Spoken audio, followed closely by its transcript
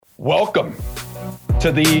Welcome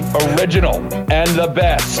to the original and the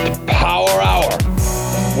best Power Hour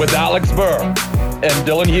with Alex Burr and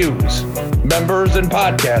Dylan Hughes, members and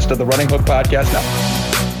podcast of the Running Hook Podcast Network.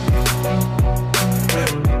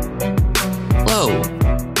 Hello,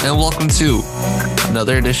 and welcome to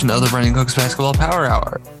another edition of the Running Hook's Basketball Power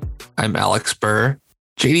Hour. I'm Alex Burr.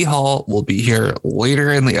 JD Hall will be here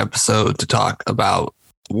later in the episode to talk about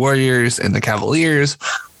the Warriors and the Cavaliers,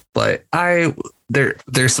 but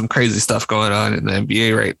there's some crazy stuff going on in the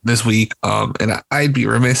NBA right this week, and I'd be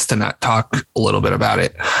remiss to not talk a little bit about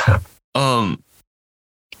it. I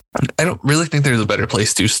don't really think there's a better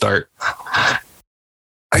place to start.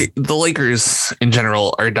 The Lakers in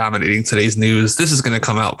general are dominating today's news. This is going to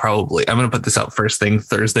come out probably. I'm going to put this out first thing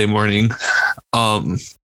Thursday morning. And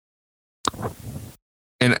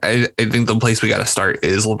I think the place we got to start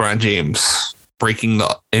is LeBron James breaking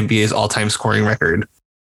the NBA's all-time scoring record.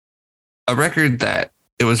 A record that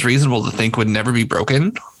it was reasonable to think would never be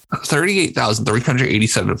broken.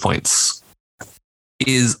 38,387 points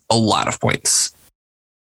is a lot of points.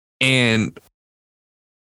 And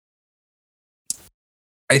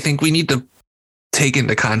I think we need to take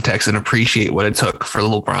into context and appreciate what it took for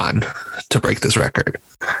LeBron to break this record.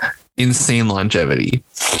 Insane longevity,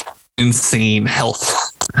 insane health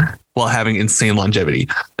while having insane longevity.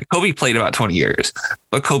 Like Kobe played about 20 years,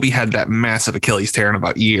 but Kobe had that massive Achilles tear in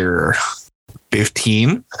about year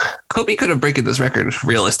 15. Kobe could have broken this record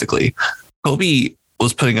realistically. Kobe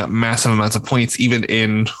was putting up massive amounts of points even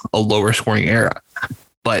in a lower scoring era,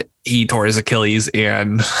 but he tore his Achilles,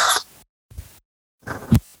 and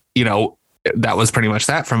that was pretty much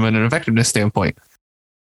that from an effectiveness standpoint.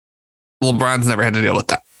 LeBron's never had to deal with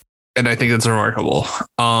that, and I think it's remarkable.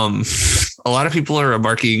 A lot of people are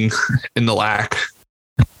remarking in the lack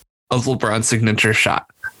of LeBron's signature shot,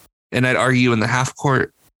 and I'd argue in the half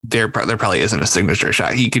court there probably isn't a signature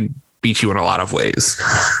shot. He could beat you in a lot of ways.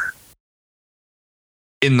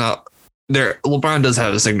 LeBron does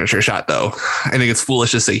have a signature shot, though. I think it's foolish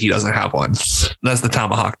to say he doesn't have one. That's the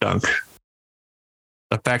tomahawk dunk.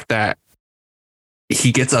 The fact that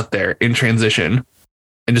he gets up there in transition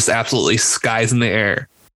and just absolutely skies in the air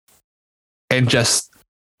and just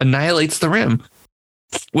annihilates the rim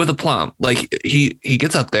with aplomb. Like he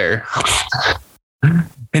gets up there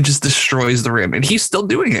and just destroys the rim, and he's still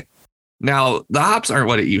doing it. Now, the hops aren't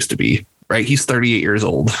what it used to be, right? He's 38 years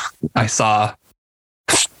old. I saw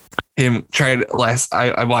him try to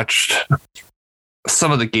I watched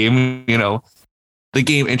some of the game. The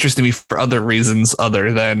game interested me for other reasons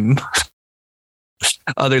other than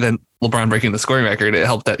LeBron breaking the scoring record. It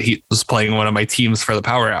helped that he was playing one of my teams for the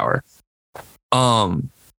Power Hour.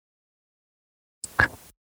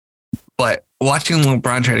 But watching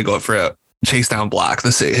LeBron try to go for a chase down block,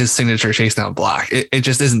 his signature chase down block, it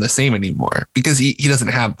just isn't the same anymore because he doesn't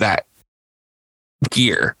have that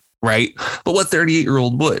gear, right? But what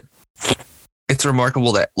 38-year-old would? It's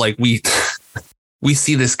remarkable that we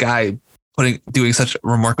see this guy doing such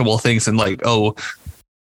remarkable things, and I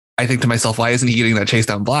think to myself, why isn't he getting that chase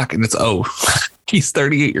down block? And it's he's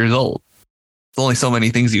 38 years old. There's only so many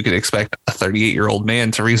things you can expect a 38-year-old man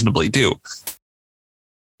to reasonably do.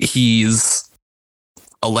 He's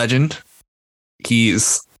a legend.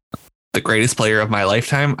 He's the greatest player of my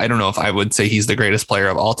lifetime. I don't know if I would say he's the greatest player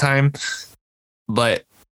of all time, but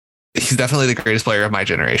he's definitely the greatest player of my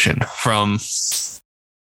generation. I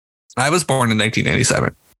was born in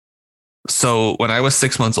 1997. So when I was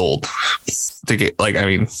 6 months old,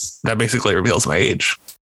 that basically reveals my age.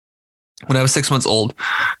 When I was 6 months old,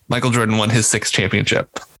 Michael Jordan won his sixth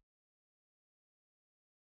championship.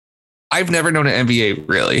 I've never known an NBA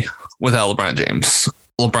really without LeBron James.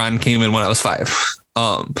 LeBron came in when I was 5.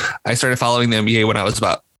 I started following the NBA when I was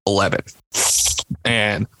about 11.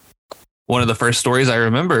 And one of the first stories I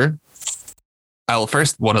remember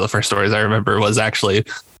was actually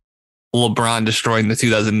LeBron destroying the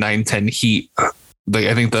 2009-10 Heat.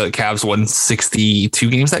 I think the Cavs won 62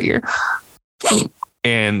 games that year.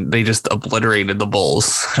 And they just obliterated the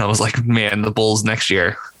Bulls. And I was like, man, the Bulls next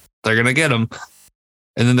year, they're going to get them.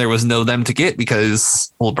 And then there was no them to get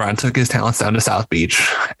because LeBron took his talents down to South Beach.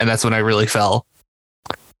 And that's when I really fell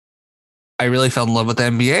in love with the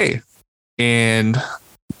NBA. And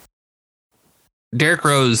Derrick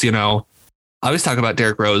Rose, I always talk about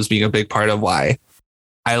Derrick Rose being a big part of why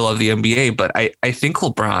I love the NBA, but I think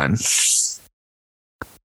LeBron's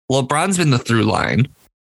been the through line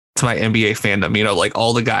to my NBA fandom.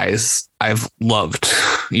 All the guys I've loved,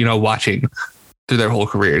 watching through their whole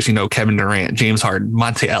careers, Kevin Durant, James Harden,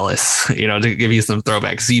 Monte Ellis, to give you some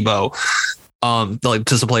throwback, Zebo,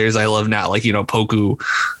 just the players I love now, Poku,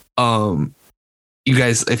 you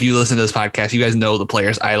guys, if you listen to this podcast, you guys know the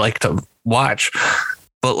players I like to watch.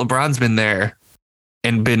 But LeBron's been there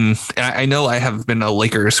and I know I have been a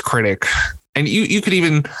Lakers critic, and you could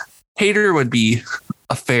even, hater would be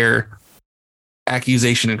a fair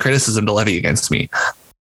accusation and criticism to levy against me.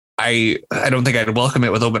 I don't think I'd welcome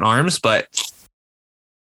it with open arms, but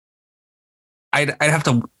I'd have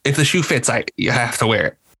to, if the shoe fits, you have to wear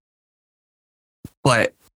it.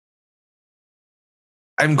 But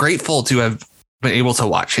I'm grateful to have been able to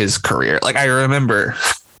watch his career. Like, I remember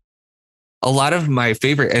a lot of my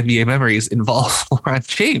favorite NBA memories involve LeBron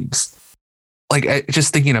James. Like,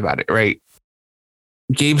 just thinking about it, right?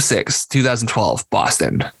 Game 6, 2012,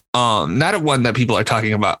 Boston. Not a one that people are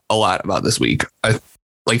talking about a lot about this week.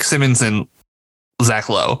 Like Simmons and Zach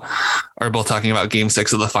Lowe are both talking about Game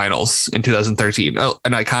 6 of the finals in 2013. An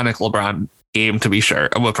iconic LeBron game, to be sure.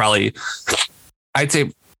 I'd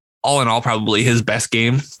say all in all, probably his best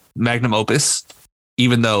game, magnum opus,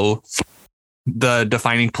 even though the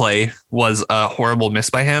defining play was a horrible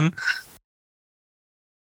miss by him.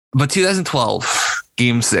 But 2012,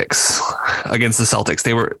 Game 6 against the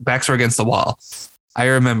Celtics, backs were against the wall. I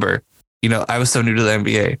remember, I was so new to the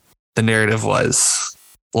NBA. The narrative was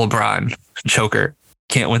LeBron, choker,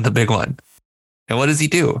 can't win the big one. And what does he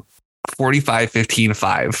do?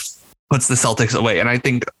 45-15-5, puts the Celtics away. And I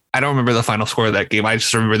don't remember the final score of that game. I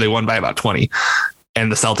just remember they won by about 20. And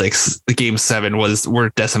the Celtics, the Game 7 were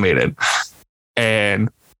decimated. And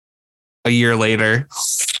a year later,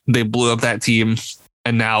 they blew up that team.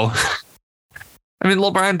 And now,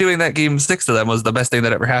 LeBron doing that Game 6 to them was the best thing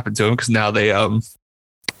that ever happened to him, because now they're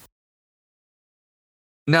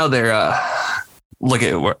look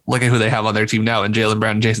at who they have on their team now, and Jaylen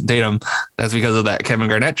Brown and Jason Tatum. That's because of that Kevin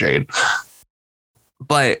Garnett trade.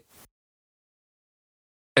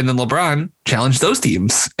 And then LeBron challenged those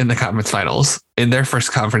teams in the conference finals, in their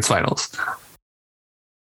first conference finals.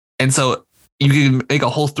 And so you can make a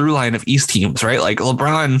whole through line of East teams, right? Like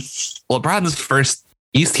LeBron's first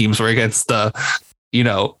East teams were against the,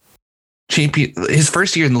 champion. His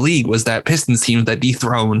first year in the league was that Pistons team that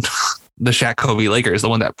dethroned the Shaq Kobe Lakers, the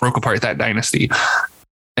one that broke apart that dynasty.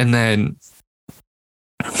 And then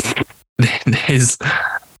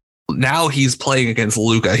now he's playing against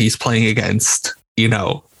Luka. He's playing against,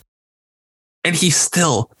 and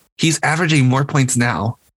he's averaging more points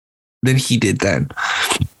now than he did then.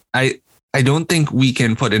 I don't think we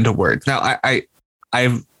can put into words. Now,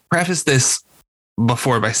 I've prefaced this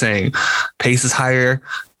before by saying pace is higher,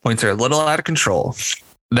 points are a little out of control.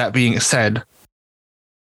 That being said,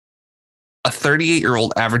 a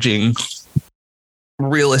 38-year-old averaging,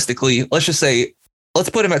 realistically, let's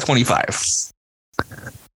put him at 25.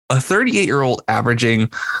 A 38-year-old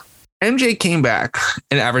averaging, MJ came back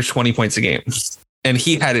and averaged 20 points a game, and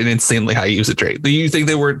he had an insanely high usage rate. Do you think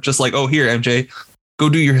they were just like, oh, here, MJ, go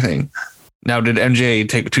do your thing? Now, did MJ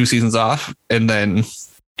take 2 seasons off and then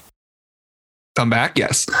come back?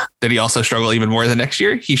 Yes. Did he also struggle even more the next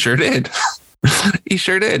year? He sure did. He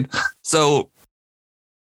sure did. So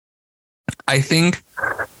I think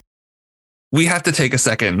we have to take a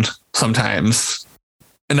second sometimes.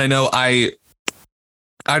 And I know I've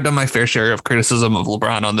done my fair share of criticism of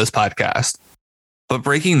LeBron on this podcast, but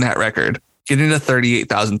breaking that record, getting to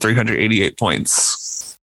 38,388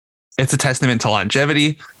 points, it's a testament to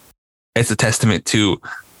longevity. It's a testament to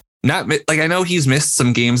I know he's missed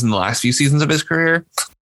some games in the last few seasons of his career,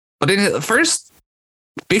 but in the first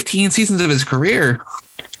 15 seasons of his career,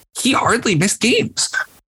 he hardly missed games.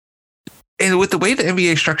 And with the way the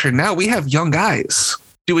NBA is structured now, we have young guys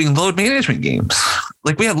doing load management games.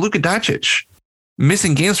 Like, we have Luka Doncic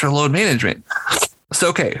missing games for load management. So,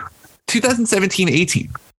 okay,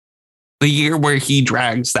 2017-18, the year where he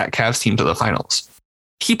drags that Cavs team to the finals.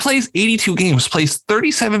 He plays 82 games, plays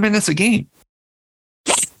 37 minutes a game.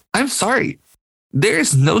 I'm sorry. There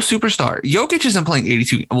is no superstar. Jokic isn't playing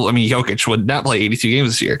 82. Well, Jokic would not play 82 games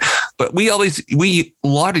this year, but we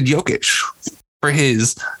lauded Jokic for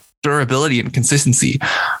his durability and consistency.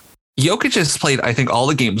 Jokic has played, I think, all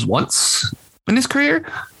the games once in his career.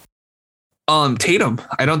 Tatum,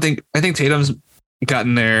 I think Tatum's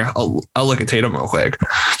gotten there. I'll look at Tatum real quick.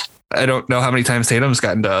 I don't know how many times Tatum's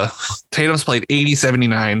played 80,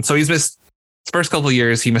 79. So he's missed his first couple of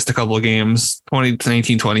years. He missed a couple of games.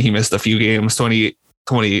 2019-20, he missed a few games.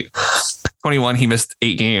 2021, he missed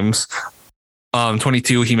 8 games.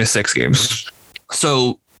 22, he missed 6 games.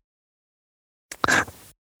 So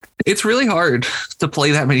it's really hard to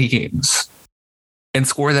play that many games and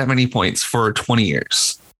score that many points for 20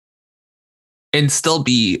 years and still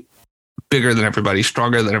be bigger than everybody,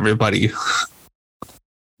 stronger than everybody,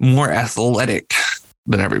 more athletic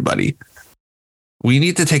than everybody. We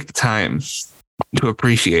need to take the time to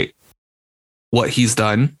appreciate what he's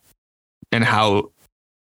done and how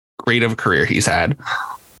great of a career he's had.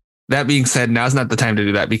 That being said, now's not the time to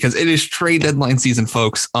do that because it is trade deadline season,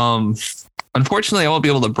 folks. Unfortunately, I won't be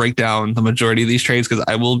able to break down the majority of these trades because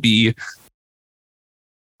I will be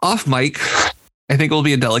off mic. I think it will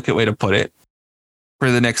be a delicate way to put it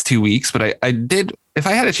for the next 2 weeks. But I did, if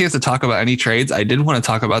I had a chance to talk about any trades, I did want to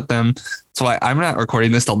talk about them. So I'm not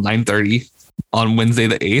recording this till 9:30 on Wednesday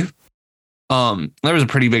the 8th. There was a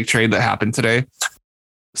pretty big trade that happened today.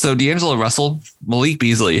 So D'Angelo Russell, Malik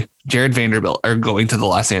Beasley, Jared Vanderbilt are going to the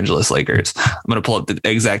Los Angeles Lakers. I'm going to pull up the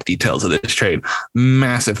exact details of this trade.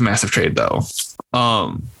 Massive, massive trade, though.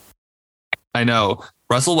 I know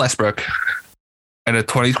Russell Westbrook and a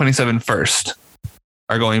 2027 first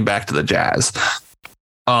are going back to the Jazz.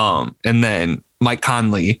 And then Mike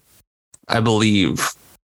Conley, I believe,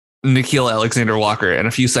 Nickeil Alexander-Walker, and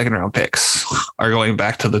a few second-round picks are going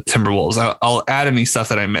back to the Timberwolves. I'll add any stuff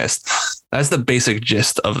that I missed. That's the basic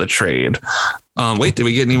gist of the trade. Wait, did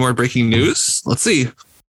we get any more breaking news? Let's see.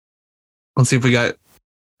 Let's see if we got.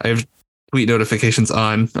 I have tweet notifications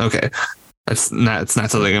on. Okay, it's not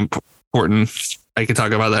something important. I can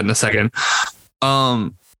talk about that in a second.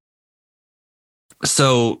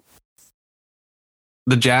 So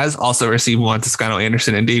the Jazz also received Juan Toscano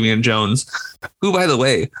Anderson and Damian Jones, who, by the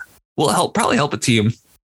way, will probably help a team.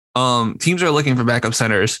 Teams are looking for backup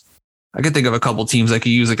centers. I could think of a couple teams that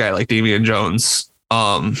could use a guy like Damian Jones.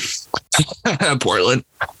 Portland.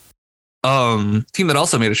 Team that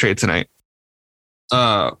also made a trade tonight.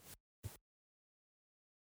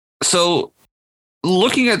 So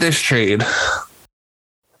looking at this trade,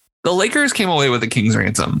 the Lakers came away with a king's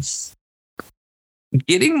ransom.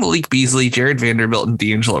 Getting Malik Beasley, Jared Vanderbilt, and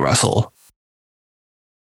D'Angelo Russell.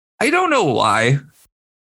 I don't know why.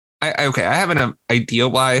 I have an idea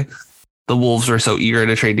why the Wolves were so eager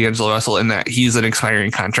to trade D'Angelo Russell in that he's an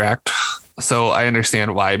expiring contract. So I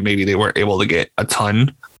understand why maybe they weren't able to get a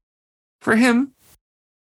ton for him.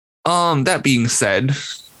 That being said,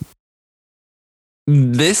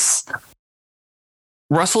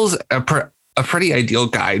 Russell's a pretty ideal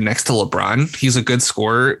guy next to LeBron. He's a good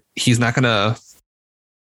scorer. He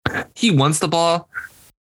wants the ball,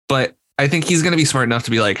 but I think he's going to be smart enough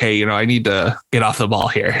to be like, hey, I need to get off the ball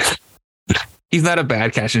here. He's not a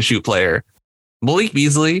bad catch and shoot player. Malik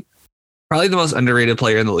Beasley, probably the most underrated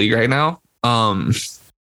player in the league right now.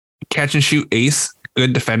 Catch and shoot ace,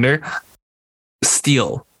 good defender,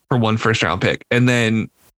 steal for 1 first-round pick. And then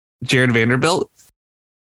Jared Vanderbilt,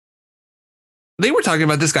 they were talking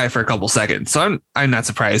about this guy for a couple seconds. So I'm not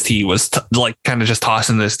surprised he was kind of just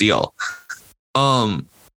tossing this deal.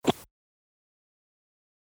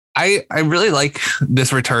 I really like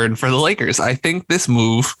this return for the Lakers. I think this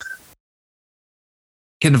move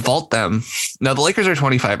can vault them. Now the Lakers are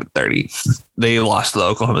 25-30. They lost to the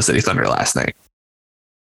Oklahoma City Thunder last night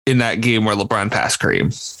in that game where LeBron passed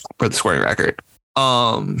Kareem for the scoring record.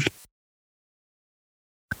 I'm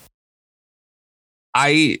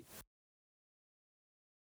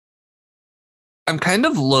kind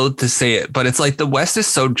of loath to say it, but it's like the West is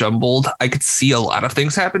so jumbled. I could see a lot of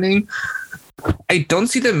things happening. I don't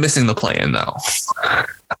see them missing the play-in, though.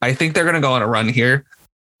 I think they're going to go on a run here.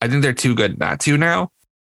 I think they're too good not to now.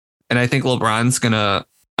 And I think LeBron's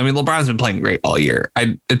been playing great all year.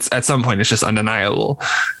 It's at some point, it's just undeniable.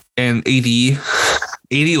 And AD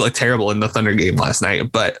looked terrible in the Thunder game last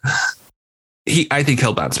night, but I think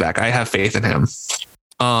he'll bounce back. I have faith in him.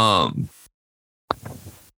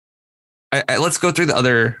 Let's go through the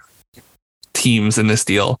other teams in this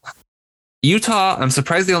deal. Utah, I'm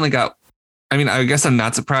surprised they only got. I guess I'm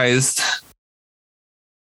not surprised.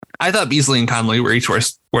 I thought Beasley and Conley were each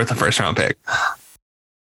worth a first-round pick.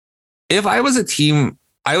 If I was a team,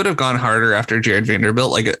 I would have gone harder after Jared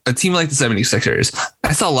Vanderbilt, like a team like the 76ers.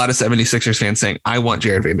 I saw a lot of 76ers fans saying, I want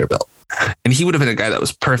Jared Vanderbilt. And he would have been a guy that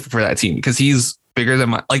was perfect for that team because he's bigger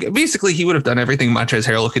than basically he would have done everything Montrezl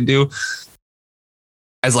Harrell could do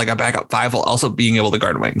as like a backup five while also being able to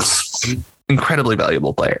guard wings. Incredibly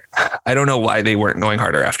valuable player. I don't know why they weren't going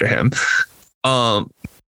harder after him.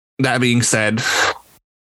 That being said,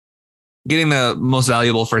 getting the most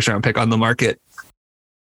valuable first round pick on the market,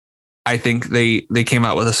 I think they came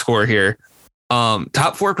out with a score here.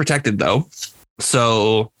 Top 4 protected though.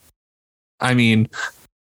 So,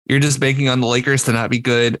 you're just banking on the Lakers to not be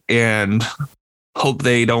good and hope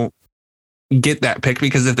they don't get that pick,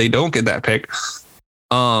 because if they don't get that pick,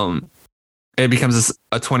 it becomes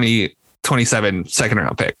a 2027 second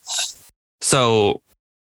round pick. So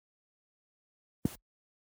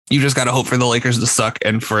you just got to hope for the Lakers to suck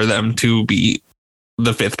and for them to be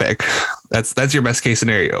the 5th pick. That's your best case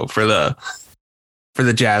scenario for the for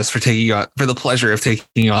the Jazz for the pleasure of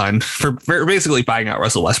for basically buying out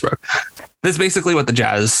Russell Westbrook. That's basically what the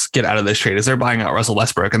Jazz get out of this trade is they're buying out Russell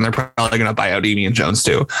Westbrook and they're probably going to buy out Damian Jones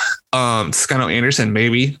too. Scotto Anderson,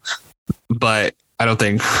 maybe, but I don't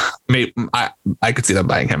think I could see them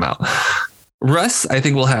buying him out. Russ, I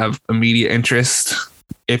think will have immediate interest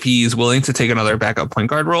if he's willing to take another backup point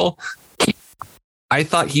guard role. I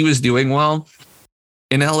thought he was doing well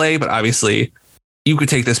in LA, but obviously you could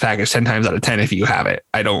take this package 10 times out of 10 if you have it.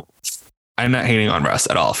 I'm not hating on Russ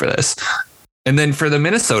at all for this. And then for the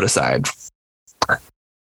Minnesota side,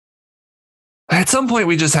 at some point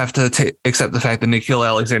we just have to accept the fact that Nickeil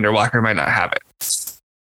Alexander-Walker might not have it.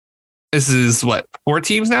 This is 4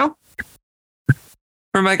 teams now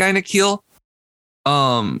for my guy Nickeil.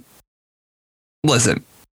 Listen,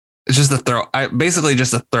 it's just basically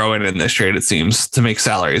just a throw in this trade, it seems, to make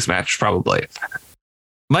salaries match, probably.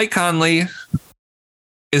 Mike Conley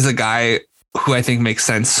is a guy who I think makes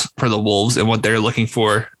sense for the Wolves and what they're looking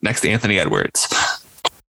for next to Anthony Edwards.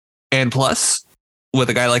 And plus, with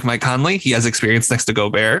a guy like Mike Conley, he has experience next to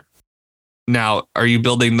Gobert. Now, are you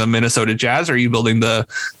building the Minnesota Jazz? Or are you building the,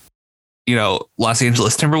 Los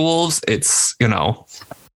Angeles Timberwolves? It's,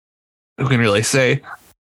 who can really say?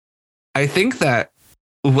 I think that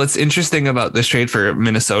what's interesting about this trade for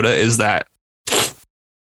Minnesota is that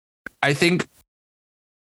I think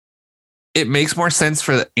it makes more sense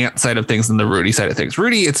for the Ant side of things than the Rudy side of things.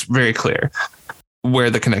 Rudy, it's very clear where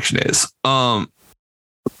the connection is. Ant,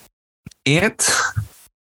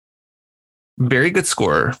 very good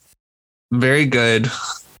scorer, very good.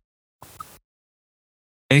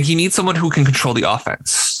 And he needs someone who can control the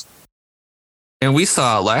offense. And we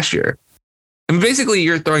saw last year. I mean, basically,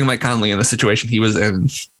 you're throwing Mike Conley in the situation he was in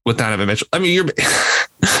with Donovan Mitchell. I mean,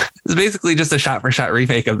 it's basically just a shot-for-shot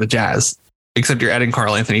remake of the Jazz, except you're adding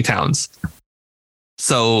Karl Anthony Towns.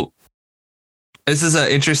 So this is an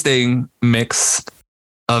interesting mix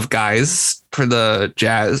of guys for the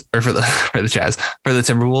Jazz, or for the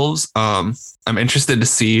Timberwolves. I'm interested to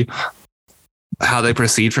see how they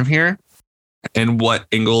proceed from here and what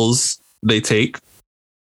angles they take.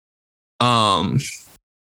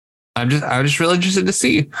 I'm just really interested to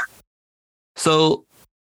see. So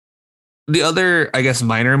the other, I guess,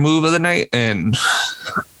 minor move of the night, and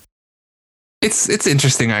it's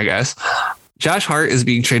interesting, I guess. Josh Hart is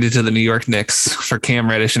being traded to the New York Knicks for Cam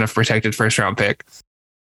Reddish and a protected first-round pick.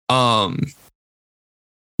 The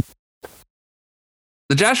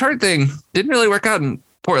Josh Hart thing didn't really work out in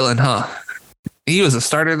Portland, huh? He was a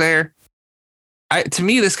starter there. To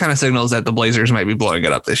me, this kind of signals that the Blazers might be blowing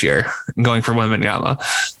it up this year and going for Wembanyama.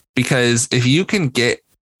 Because if you can get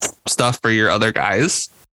stuff for your other guys,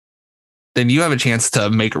 then you have a chance to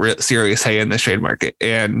make serious hay in this trade market.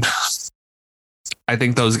 And I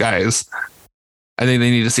think those guys, they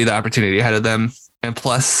need to see the opportunity ahead of them. And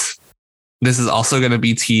plus, this is also going to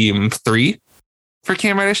be team 3 for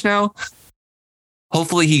Cam Reddish now.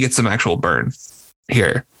 Hopefully he gets some actual burn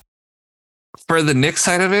here. For the Knicks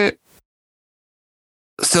side of it,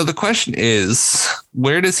 so the question is,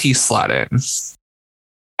 where does he slot in?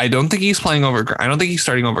 I don't think he's starting over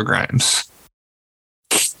Grimes.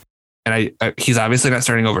 And he's obviously not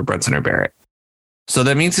starting over Brunson or Barrett. So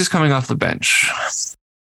that means he's coming off the bench.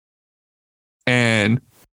 And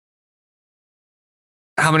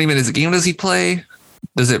how many minutes a game does he play?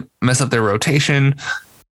 Does it mess up their rotation?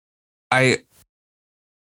 I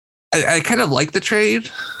kind of like the trade.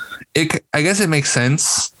 I guess it makes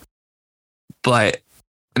sense.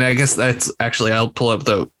 And I guess that's actually, I'll pull up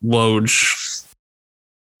the Woj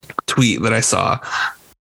tweet that I saw.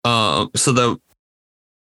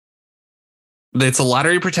 It's a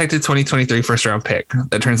lottery protected 2023 first round pick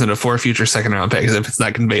that turns into 4 future second round picks if it's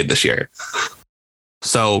not conveyed this year.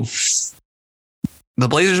 So the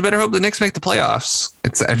Blazers better hope the Knicks make the playoffs.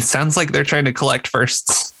 It sounds like they're trying to collect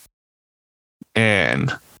firsts.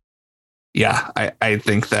 And yeah, I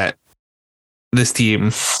think that this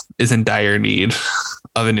team is in dire need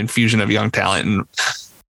of an infusion of young talent, and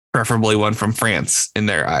preferably one from France in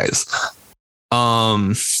their eyes.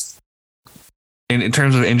 And in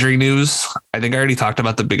terms of injury news, I think I already talked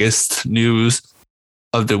about the biggest news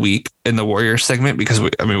of the week in the Warriors segment, because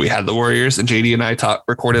we had the Warriors and JD and I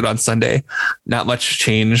recorded on Sunday. Not much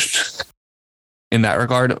changed in that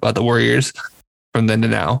regard about the Warriors from then to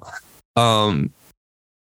now.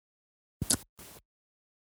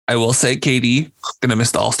 I will say KD going to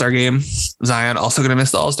miss the All-Star game. Zion also going to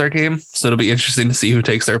miss the All-Star game. So it'll be interesting to see who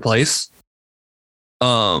takes their place.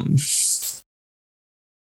 And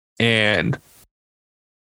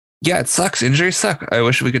yeah, it sucks. Injuries suck. I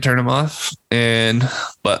wish we could turn them off.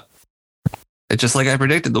 But it's just like I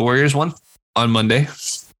predicted. The Warriors won on Monday.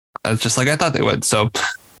 That's just like I thought they would. So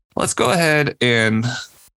let's go ahead and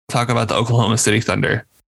talk about the Oklahoma City Thunder,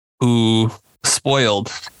 who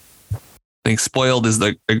spoiled. I think spoiled is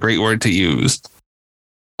a great word to use.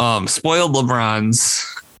 Spoiled LeBron's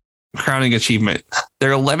crowning achievement.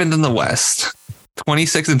 They're 11th in the West,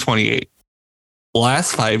 26 and 28.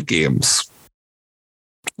 Last 5 games.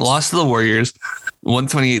 Lost to the Warriors,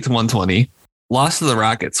 128 to 120. Lost to the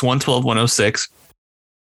Rockets, 112-106.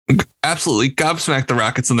 Absolutely gobsmacked the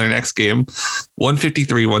Rockets in their next game,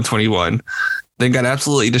 153-121. Then got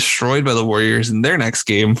absolutely destroyed by the Warriors in their next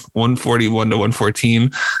game,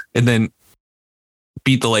 141-114. And then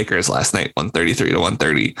beat the Lakers last night,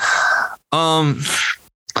 133-130. I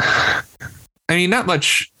mean, not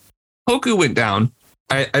much. Poku went down.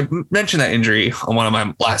 I mentioned that injury on one of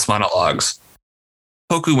my last monologues.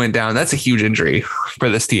 Poku went down. That's a huge injury for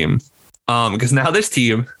this team. Because now this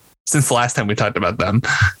team, since the last time we talked about them,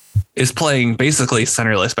 is playing basically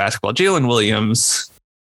centerless basketball. Jalen Williams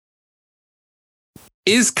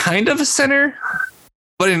is kind of a center,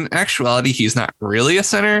 but in actuality, he's not really a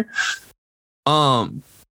center.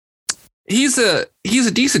 He's a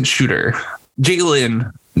decent shooter.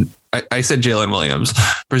 Jalen, I said Jalen Williams,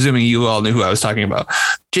 presuming you all knew who I was talking about.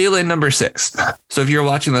 Jalen number 6. So if you're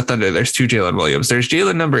watching the Thunder, there's 2 Jalen Williams. There's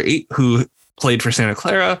Jalen number 8, who played for Santa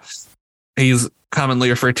Clara. He's commonly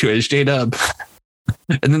referred to as J-Dub.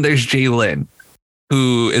 And then there's Jalen,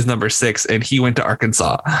 who is number 6, and he went to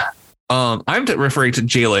Arkansas. I'm referring to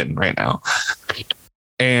Jalen right now.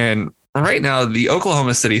 And right now, the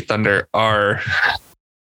Oklahoma City Thunder are,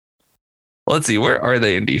 let's see, where are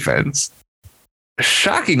they in defense?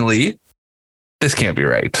 Shockingly, this can't be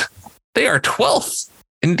right. They are 12th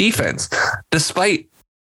in defense, despite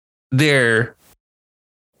their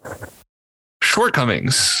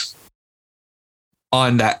shortcomings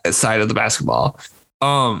on that side of the basketball.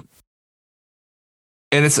 And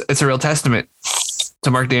it's a real testament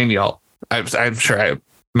to Mark Daniel. I'm sure I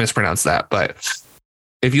mispronounced that, but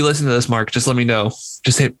if you listen to this, Mark, just let me know.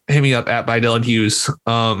 Just hit me up at by Dylan Hughes.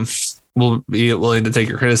 We'll be willing to take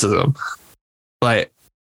your criticism. But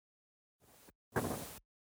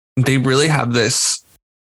they really have this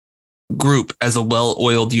group as a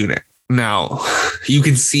well-oiled unit. Now, you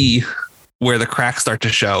can see where the cracks start to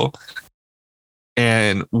show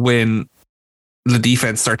and when the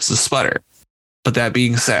defense starts to sputter. But that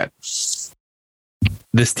being said,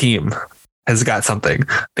 this team has got something.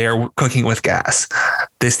 They are cooking with gas.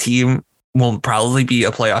 This team will probably be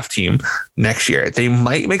a playoff team next year. They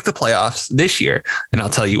might make the playoffs this year, and I'll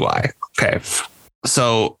tell you why. Okay.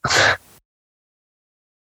 So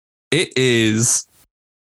it is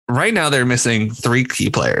right now they're missing 3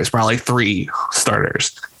 key players, probably 3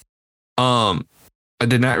 starters. I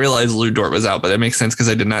did not realize Lou Dort was out, but that makes sense because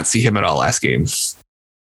I did not see him at all last game.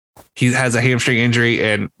 He has a hamstring injury,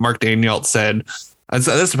 and Mark Daniel said, that's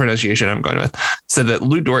the pronunciation I'm going with, said that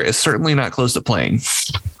Lou Dort is certainly not close to playing.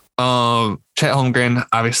 Chet Holmgren,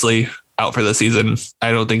 obviously out for the season.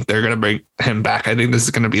 I don't think they're going to bring him back. I think this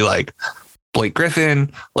is going to be like Blake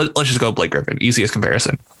Griffin. Let's just go Blake Griffin. Easiest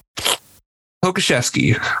comparison.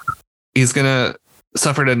 Pokusevski, he's going to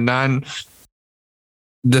suffer a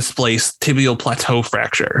non-displaced tibial plateau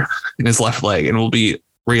fracture in his left leg and will be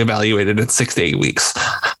reevaluated in 6 to 8 weeks.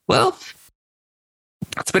 Well,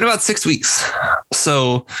 it's been about 6 weeks.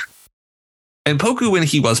 So, and Poku, when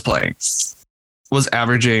he was playing, was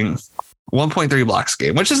averaging 1.3 blocks a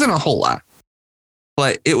game, which isn't a whole lot,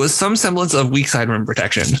 but it was some semblance of weak side rim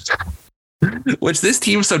protection, which this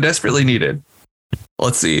team so desperately needed.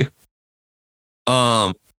 Let's see.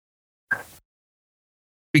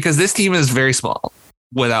 Because this team is very small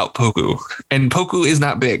without Poku, and Poku is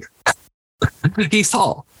not big. He's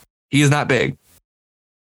tall. He is not big.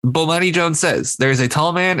 Bomani Jones says there is a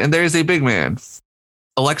tall man and there is a big man.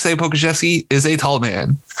 Alexei Pokusevski is a tall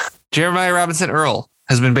man. Jeremiah Robinson Earl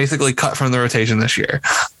has been basically cut from the rotation this year.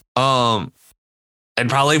 And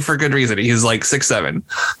probably for good reason. He's like 6'7".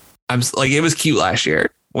 I'm like, it was cute last year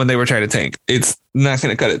when they were trying to tank. It's not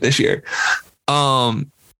going to cut it this year.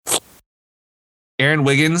 Aaron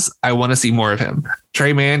Wiggins, I want to see more of him.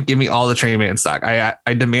 Trey Mann, give me all the Trey Mann stock.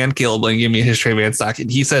 I demand Caleb Lane give me his Trey Mann stock, and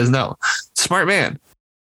he says no. Smart man.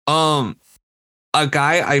 A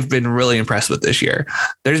guy I've been really impressed with this year.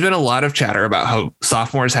 There's been a lot of chatter about how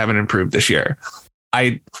sophomores haven't improved this year.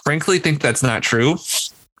 I frankly think that's not true.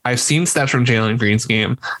 I've seen steps from Jalen Green's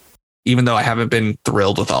game, even though I haven't been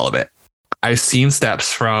thrilled with all of it. I've seen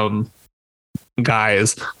steps from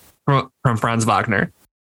guys from Franz Wagner.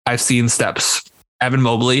 I've seen steps. Evan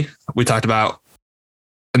Mobley, we talked about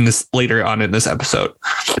in this later on in this episode.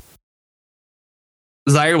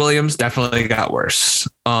 Zaire Williams definitely got worse.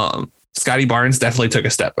 Scotty Barnes definitely took a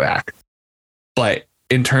step back. But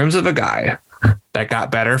in terms of a guy that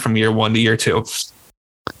got better from year 1 to year 2,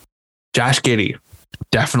 Josh Giddey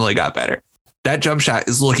definitely got better. That jump shot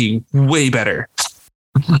is looking way better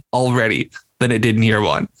already than it did in year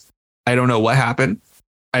 1. I don't know what happened.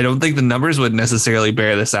 I don't think the numbers would necessarily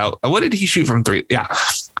bear this out. What did he shoot from 3? Yeah.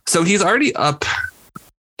 So he's already up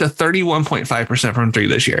to 31.5% from 3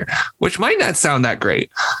 this year, which might not sound that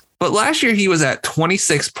great. But last year he was at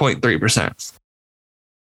 26.3%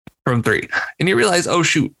 from 3. And you realize, oh,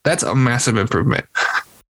 shoot, that's a massive improvement.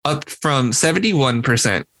 Up from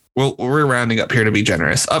 71%. Well, we're rounding up here to be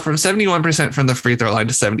generous. Up from 71% from the free throw line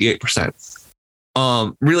to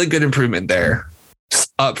 78%. Really good improvement there.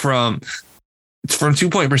 Up from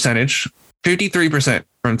 2-point percentage, 53%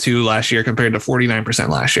 from 2 last year compared to 49%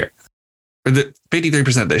 last year. Or the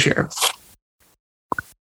 53% this year.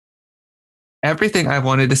 Everything I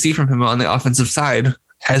wanted to see from him on the offensive side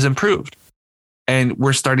has improved. And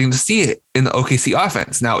we're starting to see it in the OKC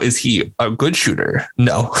offense. Now, is he a good shooter?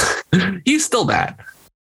 No. He's still bad.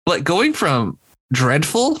 But going from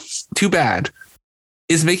dreadful to bad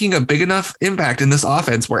is making a big enough impact in this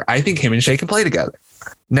offense where I think him and Shea can play together.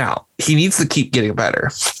 Now, he needs to keep getting better.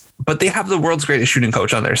 But they have the world's greatest shooting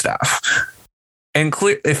coach on their staff. And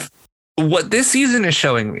if what this season is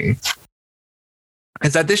showing me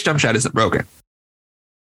is that this jump shot isn't broken.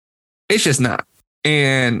 It's just not.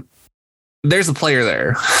 And there's a player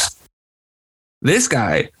there. This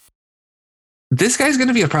guy's going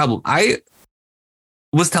to be a problem. I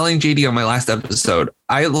was telling JD on my last episode,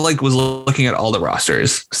 I was looking at all the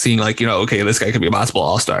rosters, seeing okay, this guy could be a possible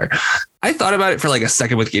all-star. I thought about it for a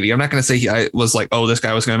second with Giddey. I'm not going to say I was like, oh, this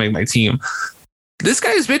guy was going to make my team. This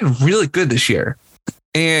guy has been really good this year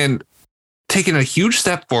and taken a huge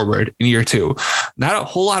step forward in year 2. Not a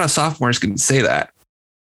whole lot of sophomores can say that.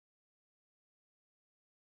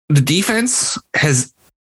 The defense has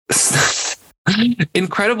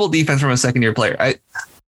incredible defense from a second-year player.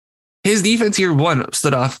 His defense year 1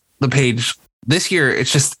 stood off the page. This year,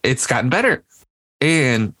 it's gotten better.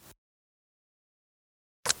 And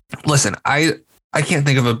listen, I can't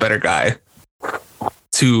think of a better guy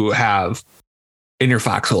to have in your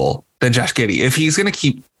foxhole than Josh Giddey. If he's going to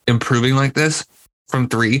keep improving like this from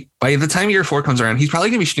 3, by the time year 4 comes around, he's probably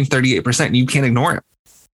going to be shooting 38%, and you can't ignore him.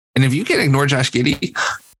 And if you can't ignore Josh Giddey,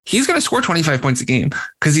 he's going to score 25 points a game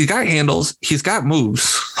because he's got handles, he's got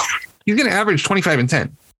moves. He's going to average 25 and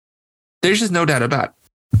 10. There's just no doubt about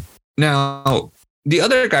it. Now, the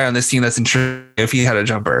other guy on this team that's intriguing, if he had a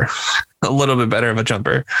jumper, a little bit better of a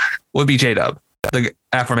jumper, would be J-Dub, the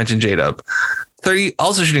aforementioned J-Dub.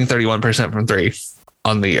 Also shooting 31% from 3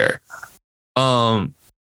 on the year. The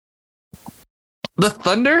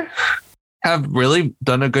Thunder have really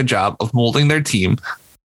done a good job of molding their team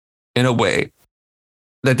in a way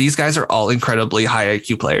that these guys are all incredibly high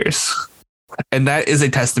IQ players. And that is a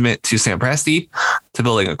testament to Sam Presti, to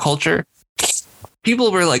building a culture.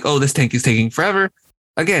 People were like, oh, this tank is taking forever.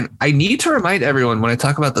 Again, I need to remind everyone when I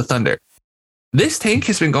talk about the Thunder, this tank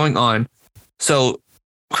has been going on. So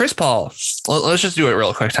Chris Paul, let's just do a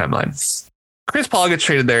real quick timeline. Chris Paul gets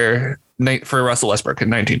traded there for Russell Westbrook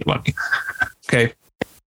in 1920. Okay.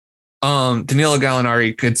 Danilo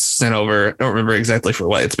Gallinari gets sent over. I don't remember exactly for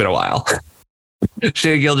what. It's been a while.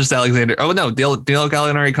 Shea Gilgeous-Alexander. Oh no, Danilo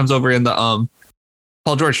Gallinari comes over in the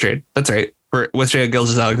Paul George trade. That's right, with Shea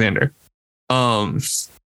Gilgeous-Alexander.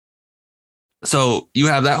 So you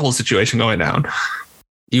have that whole situation going down.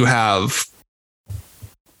 You have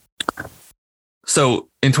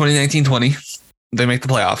in 2019-20, they make the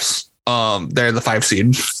playoffs. They're the 5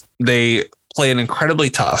 seed. They play an incredibly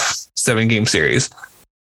tough 7-game series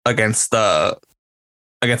against the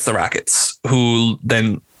Rockets, who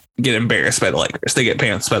then get embarrassed by the Lakers. They get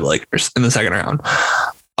pants by the Lakers in the second round.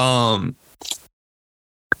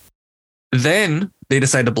 Then they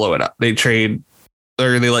decide to blow it up. They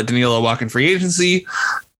let Danilo walk in free agency,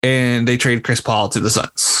 and they trade Chris Paul to the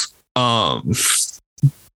Suns.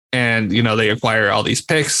 And they acquire all these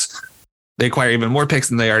picks. They acquire even more picks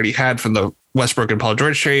than they already had from the Westbrook and Paul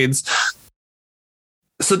George trades.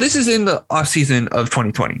 So this is in the offseason of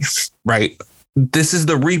 2020, right? This is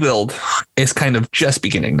the rebuild is kind of just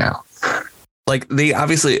beginning now. Like, they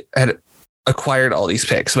obviously had acquired all these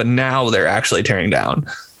picks, but now they're actually tearing down.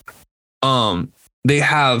 They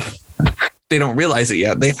don't realize it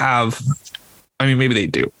yet. Maybe they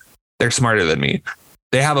do. They're smarter than me.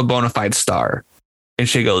 They have a bona fide star in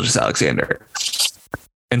Shea Gilgeous-Alexander.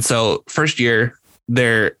 And so first year,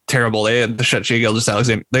 they're terrible. They had to shut Shea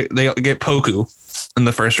Gilgeous-Alexander. They get Poku in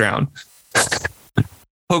the first round.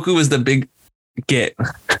 Poku was the big get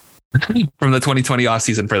from the 2020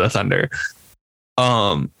 offseason for the Thunder.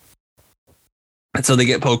 And so they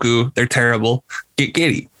get Poku. They're terrible. Get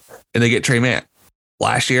Giddey. And they get Trey Mann.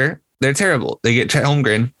 Last year, they're terrible. They get Chet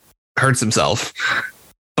Holmgren. Hurts himself.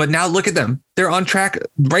 But now look at them. They're on track.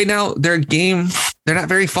 Right now, they're not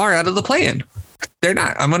very far out of the play-in. They're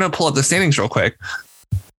not. I'm going to pull up the standings real quick.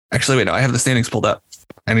 Actually, wait, no, I have the standings pulled up.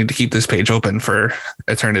 I need to keep this page open for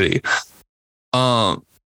eternity.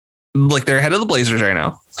 Like they're ahead of the Blazers right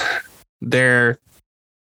now.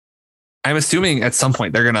 I'm assuming at some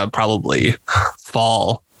point they're going to probably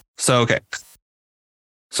fall. So, okay.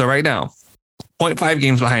 So right now, 0.5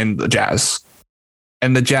 games behind the Jazz.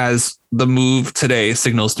 And the Jazz, the move today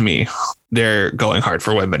signals to me they're going hard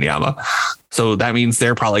for Wembanyama. So that means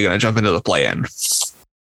they're probably going to jump into the play-in.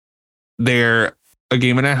 They're a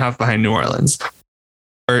game and a half behind New Orleans.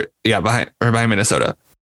 Behind Minnesota.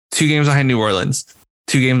 2 games behind New Orleans.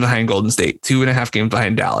 2 games behind Golden State. 2.5 games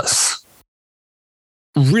behind Dallas.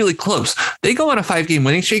 Really close. They go on a 5-game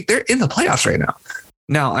winning streak. They're in the playoffs right now.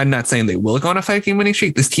 Now, I'm not saying they will go on a 5-game winning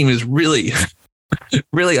streak. This team is really,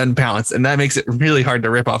 really unbalanced, and that makes it really hard to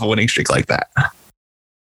rip off a winning streak like that.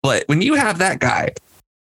 But when you have that guy,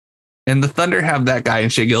 and the Thunder have that guy in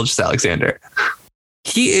Shai Gilgeous-Alexander,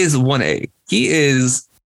 he is 1A. He is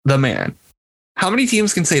the man. How many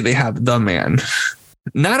teams can say they have the man?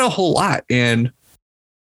 Not a whole lot. And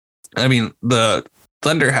I mean, the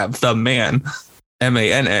Thunder have the man,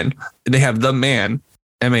 MANN. They have the man,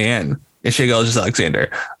 MAN, and Shai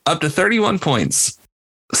Gilgeous-Alexander. Up to 31 points,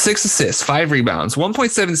 6 assists, 5 rebounds,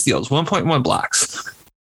 1.7 steals, 1.1 blocks.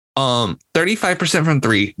 35% from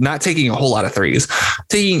 3, not taking a whole lot of threes,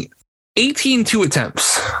 taking 18 2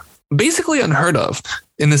 attempts. Basically unheard of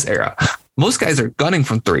in this era. Most guys are gunning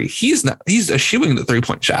from 3. He's eschewing the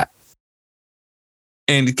 3-point shot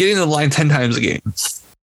and getting to the line 10 times a game.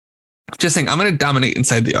 Just saying, I'm going to dominate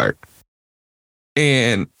inside the arc.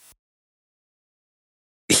 And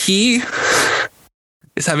he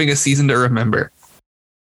is having a season to remember.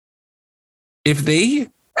 If they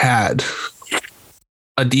had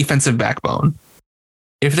a defensive backbone,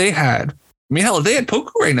 if they had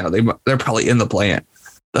Poku right now, they're probably in the play-in.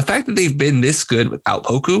 The fact that they've been this good without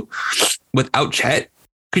Poku, without Chet,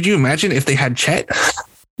 could you imagine if they had Chet?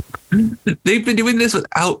 They've been doing this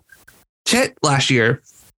without Chet last year.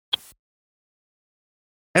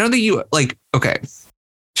 I don't think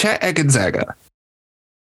Chet at Gonzaga.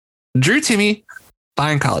 Drew Timme,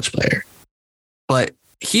 fine college player, but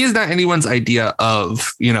he is not anyone's idea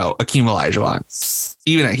of, Akeem Olajuwon,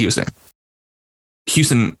 even at Houston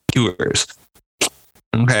Cougars.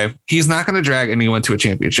 Okay. He's not going to drag anyone to a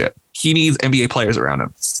championship. He needs NBA players around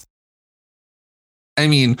him. I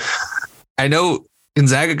mean, I know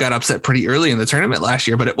Gonzaga got upset pretty early in the tournament last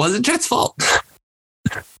year, but it wasn't Chet's fault.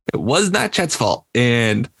 It was not Chet's fault.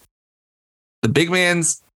 And the big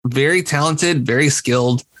man's very talented, very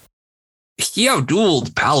skilled. He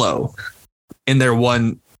outdueled Paolo in their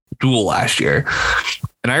one duel last year.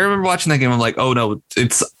 And I remember watching that game. I'm like, oh no,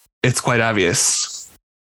 it's quite obvious.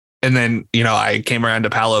 And then, I came around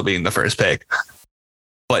to Paolo being the first pick.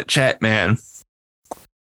 But Chet, man,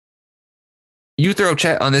 you throw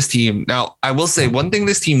Chet on this team. Now, I will say one thing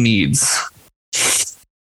this team needs.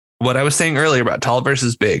 What I was saying earlier about tall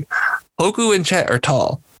versus big. Poku and Chet are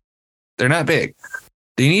tall. They're not big.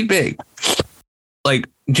 They need big. Like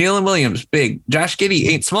Jalen Williams, big. Josh Giddey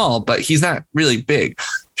ain't small, but he's not really big.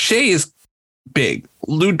 Shai is big.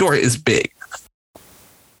 Lou Dort is big.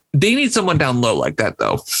 They need someone down low like that,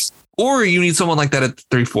 though. Or you need someone like that at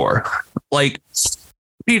 3-4. Like,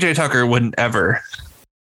 PJ Tucker wouldn't ever.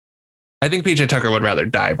 I think PJ Tucker would rather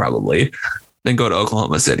die, probably, than go to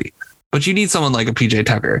Oklahoma City. But you need someone like a PJ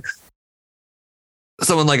Tucker.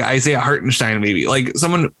 Someone like Isaiah Hartenstein, maybe. Like,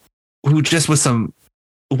 someone who just with some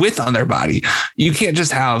width on their body. You can't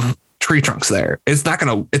just have tree trunks there. It's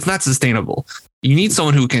not sustainable. You need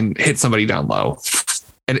someone who can hit somebody down low.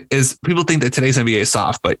 And people think that today's NBA is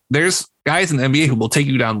soft, but there's guys in the NBA who will take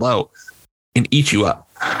you down low and eat you up.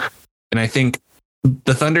 And I think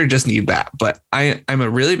the Thunder just need that. But I'm a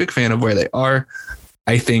really big fan of where they are.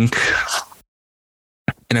 I think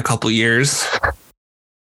in a couple years,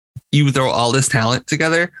 you throw all this talent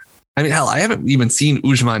together. I mean, hell, I haven't even seen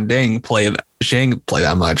Ousmane Dieng play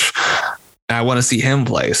that much. I want to see him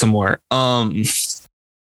play some more. The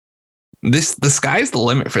sky's the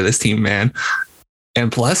limit for this team, man. And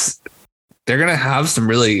plus, they're going to have some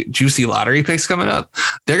really juicy lottery picks coming up.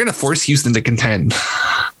 They're going to force Houston to contend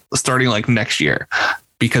starting like next year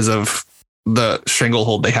because of the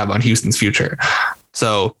stranglehold they have on Houston's future.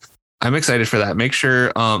 So I'm excited for that. Make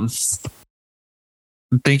sure,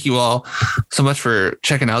 thank you all so much for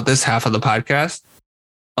checking out this half of the podcast.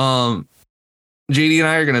 JD and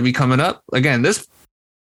I are going to be coming up again. This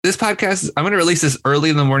this podcast, I'm going to release this early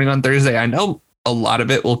in the morning on Thursday. I know a lot of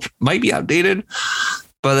it might be outdated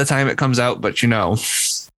by the time it comes out, but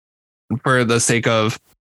for the sake of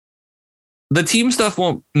the team stuff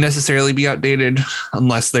won't necessarily be outdated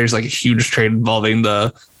unless there's like a huge trade involving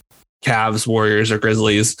the Cavs, Warriors, or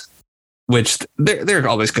Grizzlies, which there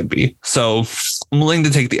always could be. So I'm willing to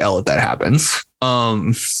take the L if that happens.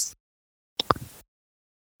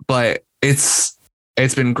 But it's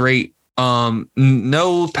been great.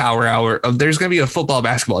 No power hour. There's going to be a football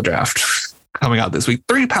basketball draft coming out this week.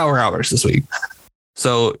 3 power hours this week.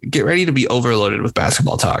 So get ready to be overloaded with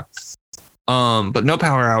basketball talk. But no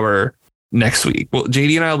power hour next week. Well,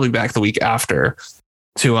 JD and I will be back the week after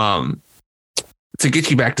to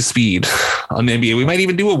get you back to speed on the NBA. We might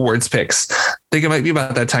even do awards picks. I think it might be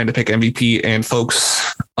about that time to pick MVP and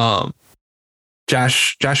folks.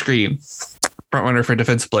 Josh Green, front runner for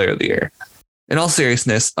Defensive Player of the Year. In all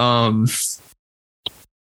seriousness, we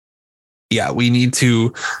need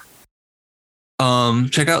to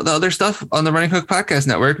check out the other stuff on the Running Hook Podcast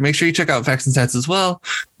Network. Make sure you check out Facts and Stats as well.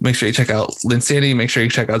 Make sure you check out Linsanity. Make sure you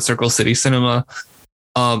check out Circle City Cinema.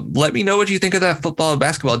 Let me know what you think of that football and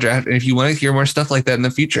basketball draft. And if you want to hear more stuff like that in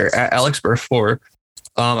the future, at Alex Burr 4.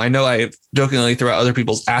 I know I jokingly throw out other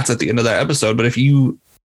people's ats at the end of that episode, but if you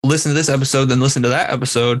listen to this episode, then listen to that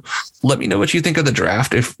episode. Let me know what you think of the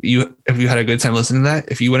draft. If you had a good time listening to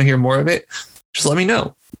that, if you want to hear more of it, just let me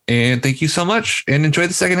know. And thank you so much, and enjoy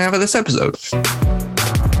the second half of this episode.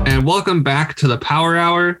 And welcome back to the Power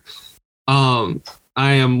Hour. I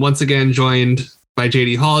am once again joined by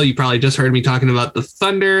JD Hall. You probably just heard me talking about the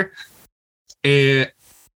Thunder. I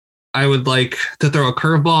would like to throw a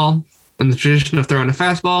curveball in the tradition of throwing a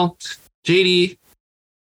fastball. JD,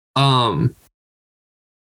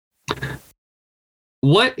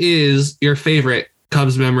 what is your favorite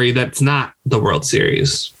Cubs memory that's not the World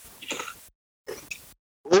Series?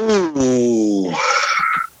 Ooh,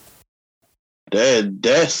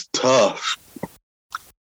 that's tough.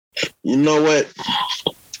 You know what?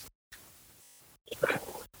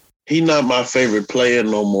 He's not my favorite player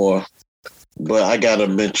no more, but I gotta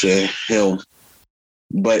mention him.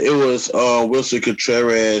 But it was Wilson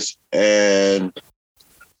Contreras and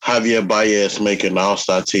Javier Baez making the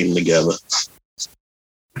All-Star team together.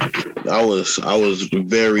 I was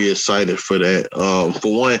very excited for that.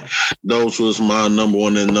 For one, those was my number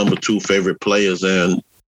 1 and number 2 favorite players, and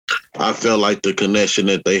I felt like the connection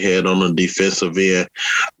that they had on the defensive end,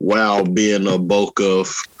 while being a bulk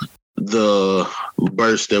of the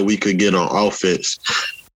burst that we could get on offense,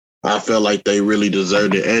 I felt like they really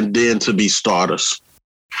deserved it. And then to be starters,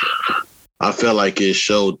 I felt like it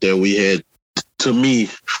showed that we had, to me,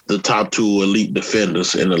 the top 2 elite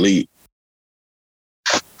defenders in the league.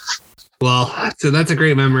 Well, so that's a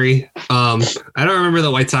great memory. I don't remember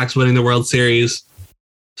the White Sox winning the World Series.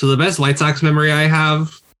 So the best White Sox memory I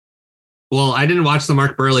have, well, I didn't watch the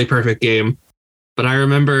Mark Burley perfect game, but I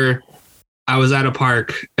remember I was at a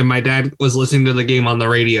park and my dad was listening to the game on the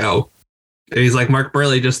radio. And he's like, Mark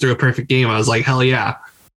Burley just threw a perfect game. I was like, hell yeah.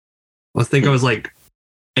 I think I was like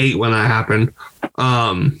 8 when that happened.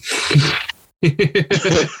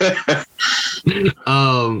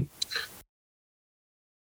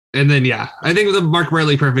 And then, I think the Mark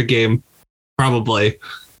Burley perfect game, probably,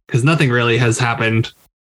 because nothing really has happened.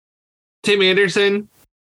 Tim Anderson,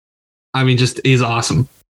 I mean, just he's awesome,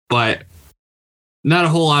 but not a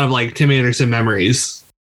whole lot of like Tim Anderson memories,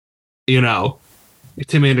 Tim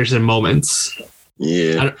Anderson moments.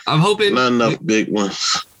 Yeah, I'm hoping not enough big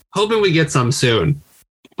ones. Hoping we get some soon,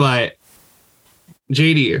 but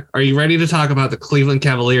JD, are you ready to talk about the Cleveland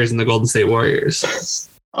Cavaliers and the Golden State Warriors?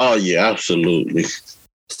 Oh yeah, absolutely.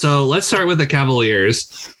 So let's start with the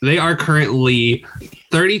Cavaliers. They are currently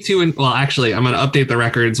 32 and actually, I'm going to update the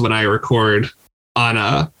records when I record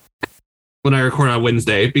on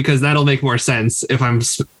Wednesday, because that'll make more sense if I'm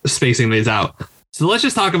spacing these out. So let's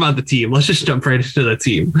just talk about the team. Let's just jump right into the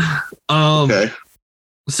team. Okay.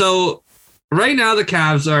 So right now the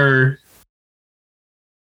Cavs are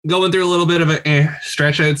going through a little bit of a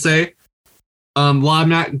stretch, I would say. While I'm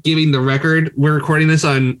not giving the record,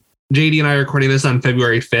 JD and I are recording this on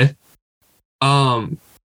February 5th.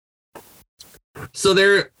 So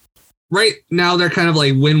they're kind of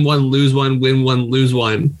like win one, lose one, win one, lose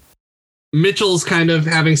one. Mitchell's kind of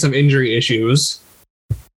having some injury issues.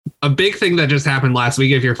 A big thing that just happened last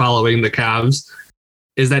week, if you're following the Cavs,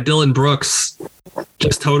 is that Dylan Brooks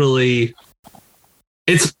just totally...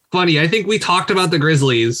 It's funny. I think we talked about the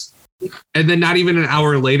Grizzlies, and then not even an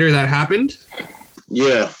hour later that happened.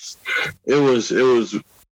 Yeah, it was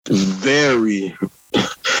very,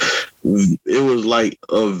 it was like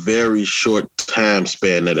a very short time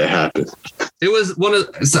span that it happened. It was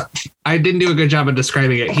I didn't do a good job of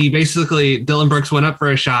describing it. He basically, Dillon Brooks went up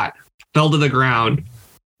for a shot, fell to the ground.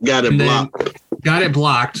 Got it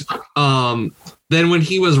blocked. Then when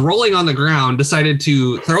he was rolling on the ground, decided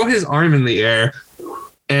to throw his arm in the air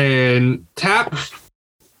and tap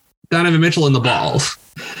Donovan Mitchell in the balls.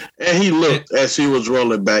 And he looked as he was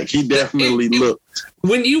rolling back. He definitely looked.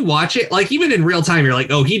 When you watch it, like even in real time, you're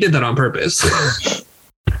like, oh, he did that on purpose.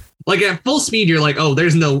 Like at full speed, you're like, oh,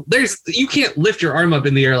 you can't lift your arm up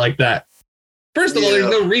in the air like that. First of all, there's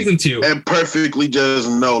no reason to. And perfectly just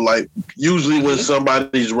know, like usually when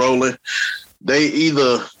somebody's rolling, they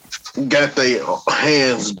either got their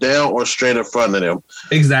hands down or straight in front of them.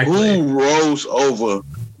 Exactly. Who rolls over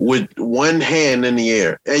with one hand in the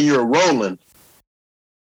air and you're rolling?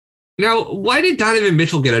 Now, why did Donovan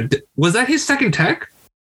Mitchell was that his second tech?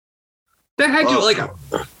 That had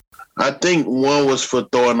to I think one was for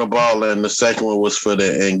throwing the ball and the second one was for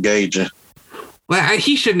the engaging. Well,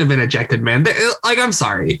 he shouldn't have been ejected, man. Like, I'm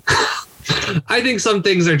sorry. I think some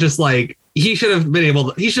things are just like, he should have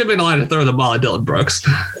been allowed to throw the ball at Dillon Brooks.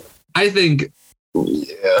 I think.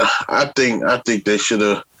 Yeah, I think they should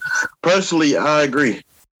have. Personally, I agree.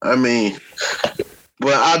 I mean,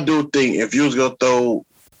 but I do think if you was going to throw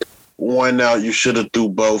one out, you should have threw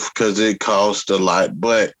both because it cost a lot.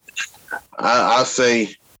 But I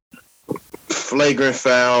say flagrant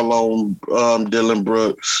foul on Dillon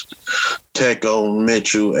Brooks, tech on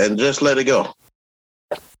Mitchell, and just let it go.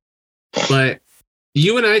 But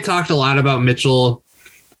you and I talked a lot about Mitchell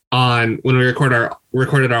on when we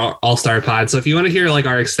recorded our All-Star pod. So if you want to hear like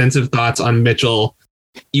our extensive thoughts on Mitchell,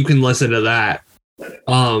 you can listen to that.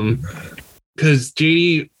 Because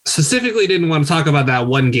JD specifically didn't want to talk about that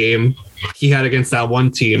one game he had against that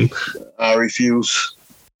one team. I refuse.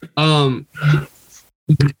 I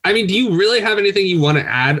mean, do you really have anything you want to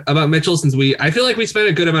add about Mitchell? Since I feel like we spent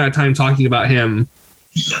a good amount of time talking about him.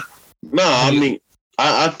 No, I mean,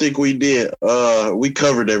 I think we did. We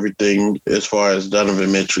covered everything as far as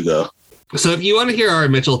Donovan Mitchell go. So if you want to hear our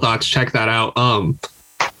Mitchell thoughts, check that out.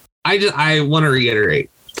 I want to reiterate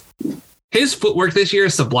his footwork this year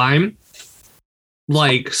is sublime.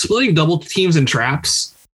 Like splitting double teams and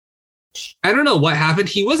traps. I don't know what happened.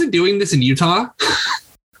 He wasn't doing this in Utah.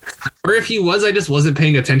 Or if he was, I just wasn't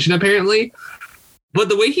paying attention apparently. But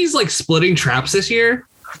the way he's like splitting traps this year,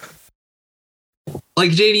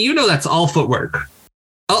 like JD, you know that's all footwork.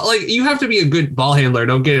 Like you have to be a good ball handler.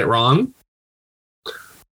 Don't get it wrong.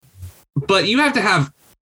 But you have to have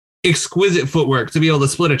exquisite footwork to be able to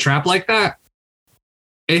split a trap like that.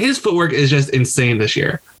 And his footwork is just insane this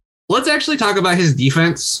year. Let's actually talk about his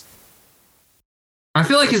defense. I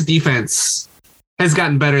feel like his defense has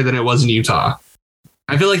gotten better than it was in Utah.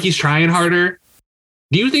 I feel like he's trying harder.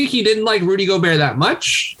 Do you think he didn't like Rudy Gobert that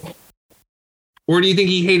much? Or do you think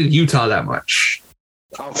he hated Utah that much?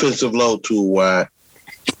 Offensive load too wide.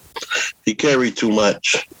 He carried too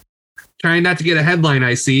much. Trying not to get a headline,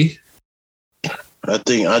 I see. I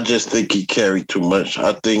just think he carried too much.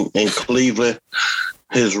 I think in Cleveland,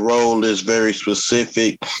 his role is very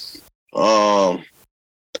specific.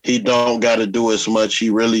 He don't got to do as much. He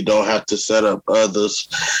really don't have to set up others.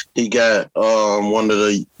 He got one of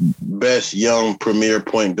the best young premier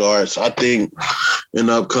point guards. I think in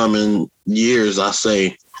upcoming years, I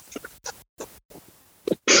say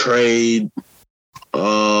trade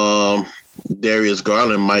Darius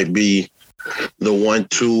Garland might be the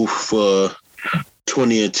 1-2 for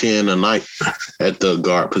 20 and 10 a night at the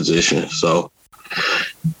guard position. So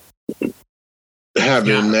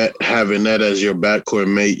having that as your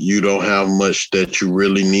backcourt mate, you don't have much that you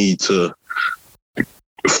really need to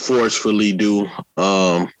forcefully do.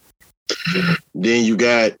 Then you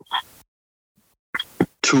got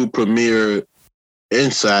two premier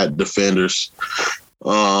inside defenders.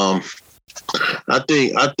 I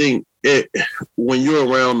think when you're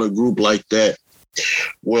around a group like that,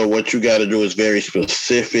 well, what you got to do is very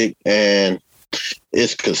specific and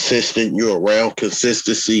it's consistent. You're around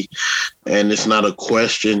consistency and it's not a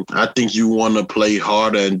question. I think you want to play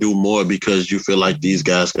harder and do more because you feel like these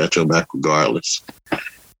guys got your back regardless.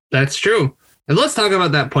 That's true. And let's talk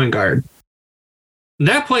about that point guard.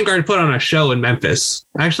 That point guard put on a show in Memphis.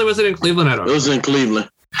 Actually, was it in Cleveland? I don't know. It was in Cleveland.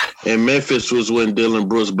 And Memphis was when Dillon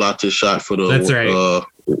Brooks blocked his shot for the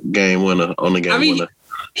game winner on the game winner.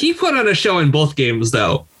 He put on a show in both games,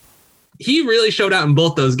 though. He really showed out in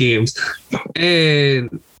both those games.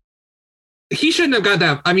 And he shouldn't have got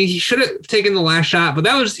that. I mean, he should have taken the last shot, but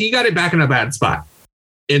he got it back in a bad spot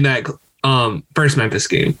in that first Memphis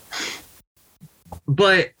game.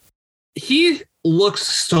 But he looks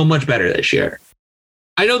so much better this year.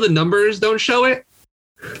 I know the numbers don't show it,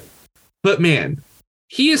 but man,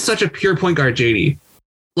 he is such a pure point guard, JD.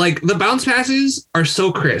 Like, the bounce passes are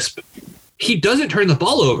so crisp. He doesn't turn the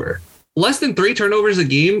ball over. Less than 3 turnovers a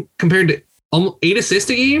game compared to almost 8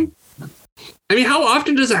 assists a game. I mean, how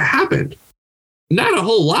often does that happen? Not a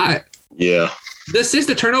whole lot. Yeah. The assist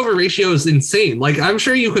to turnover ratio is insane. Like, I'm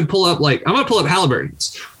sure you could pull up, like, I'm going to pull up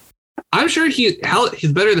Halliburton's. I'm sure he's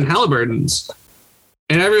better than Halliburton's.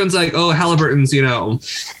 And everyone's like, oh, Halliburton's, you know,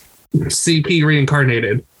 CP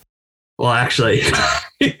reincarnated. Well, actually,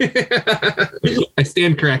 I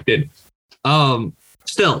stand corrected.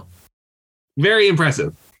 Still, very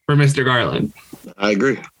impressive for Mr. Garland. I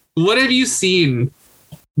agree. What have you seen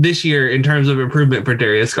this year in terms of improvement for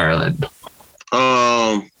Darius Garland?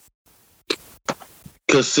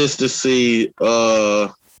 Consistency.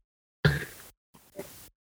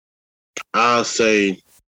 I'll say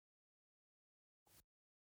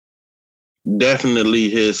definitely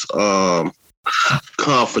his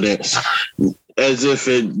confidence, as if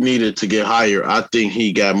it needed to get higher. I think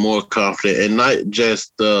he got more confident, and not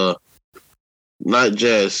just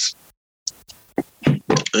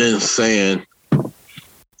in saying,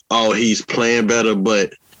 oh, he's playing better,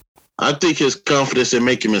 but I think his confidence in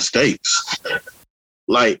making mistakes.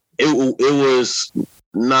 Like, it was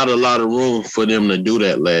not a lot of room for them to do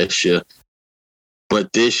that last year.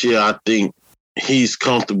 But this year, I think he's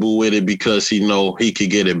comfortable with it because he know he could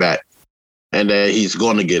get it back, and that he's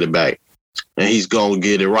going to get it back, and he's going to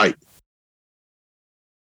get it right.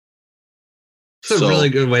 That's a really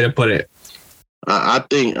good way to put it. I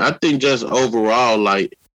think just overall,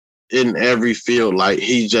 like, in every field, like,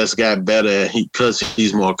 he just got better because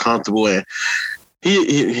he's more comfortable, and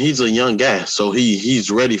he's a young guy, so he's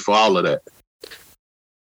ready for all of that.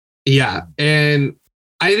 Yeah, and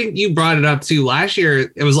I think you brought it up too. Last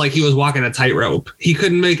year, it was like he was walking a tightrope. He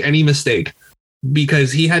couldn't make any mistake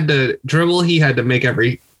because he had to dribble. He had to make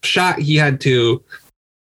every shot. He had to,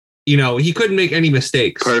 you know, he couldn't make any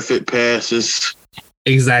mistakes. Perfect passes.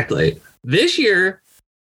 Exactly. This year,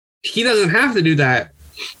 he doesn't have to do that,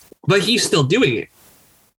 but he's still doing it,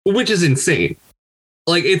 which is insane.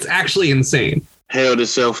 Like, it's actually insane. Held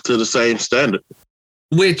itself to the same standard.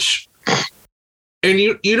 Which, and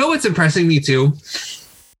you know what's impressing me too?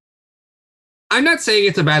 I'm not saying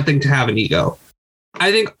it's a bad thing to have an ego.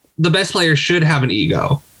 I think the best players should have an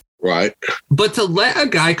ego. Right. But to let a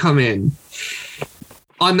guy come in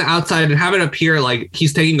on the outside and have it appear like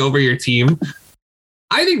he's taking over your team,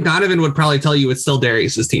 I think Donovan would probably tell you it's still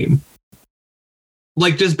Darius's team.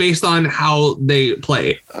 Like, just based on how they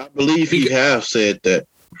play. I believe he have said that.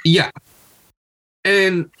 Yeah.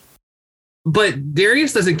 But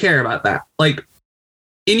Darius doesn't care about that. Like,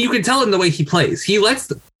 and you can tell in the way he plays. He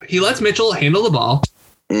lets Mitchell handle the ball.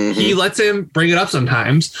 Mm-hmm. He lets him bring it up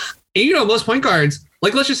sometimes. And, you know, most point guards,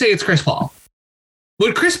 like, let's just say it's Chris Paul.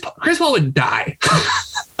 Would Chris Paul would die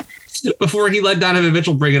before he let Donovan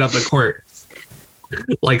Mitchell bring it up the court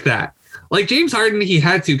like that. Like, James Harden, he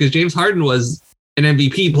had to, because James Harden was an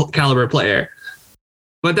MVP caliber player.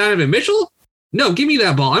 But Donovan Mitchell? No, give me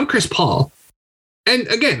that ball. I'm Chris Paul. And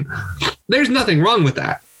again, there's nothing wrong with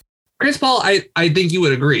that. Chris Paul, I think you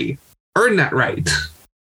would agree, earned that right.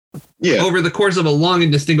 Yeah. Over the course of a long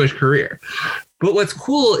and distinguished career. But what's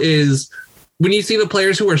cool is when you see the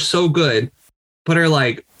players who are so good, but are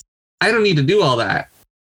like, I don't need to do all that.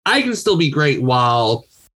 I can still be great while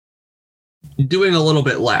doing a little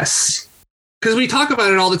bit less. Because we talk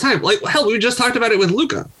about it all the time. Like, hell, we just talked about it with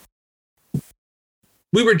Luka.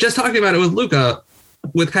 We were just talking about it with Luka,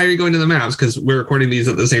 with Kyrie going to the Mavs, because we're recording these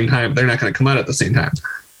at the same time. They're not going to come out at the same time.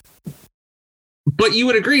 But you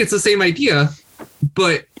would agree it's the same idea,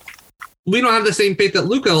 but we don't have the same faith that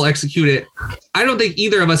Luka will execute it. I don't think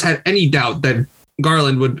either of us had any doubt that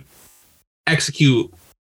Garland would execute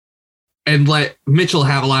and let Mitchell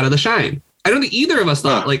have a lot of the shine. I don't think either of us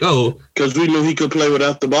thought, because we knew he could play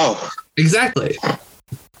without the ball. Exactly.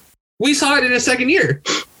 We saw it in his second year.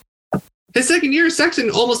 His second year, Sexton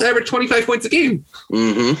almost averaged 25 points a game.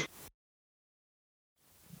 Mm-hmm.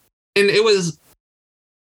 And it was,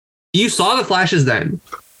 you saw the flashes then.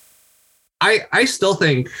 I still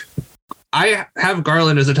think I have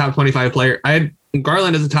Garland as a top 25 player. I had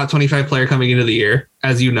Garland as a top 25 player coming into the year,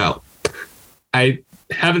 as you know. I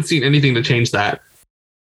haven't seen anything to change that.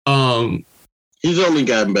 He's only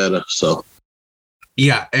gotten better, so.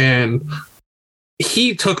 Yeah, and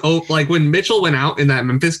he took, like, when Mitchell went out in that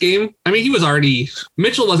Memphis game, I mean,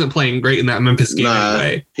 Mitchell wasn't playing great in that Memphis game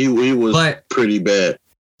anyway. He was pretty bad.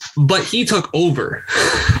 But he took over.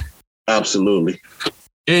 Absolutely.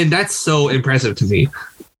 And that's so impressive to me.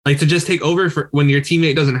 Like, to just take over for when your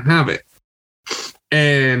teammate doesn't have it.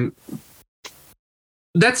 And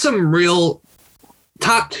that's some real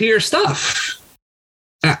top tier stuff.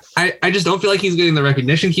 I just don't feel like he's getting the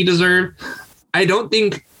recognition he deserved. I don't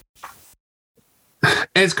think,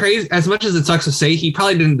 as crazy as much as it sucks to say, he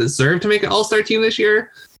probably didn't deserve to make an All-Star team this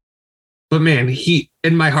year. But man, he,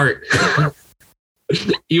 in my heart,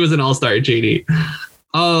 he was an All-Star, JD.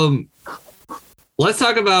 Let's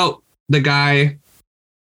talk about the guy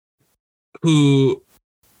who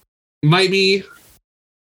might be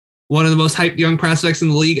one of the most hyped young prospects in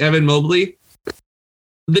the league, Evan Mobley.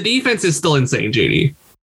 The defense is still insane, JD.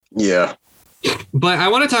 Yeah. But I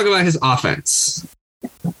want to talk about his offense.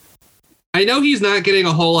 I know he's not getting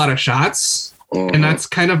a whole lot of shots, and that's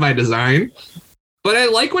kind of by design. But I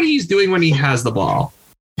like what he's doing when he has the ball.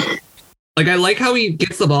 Like, I like how he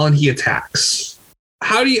gets the ball and he attacks.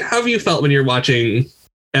 How have you felt when you're watching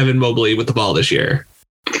Evan Mobley with the ball this year?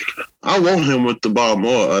 I want him with the ball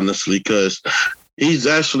more, honestly, because he's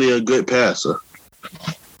actually a good passer.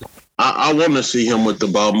 I want to see him with the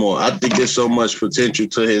ball more. I think there's so much potential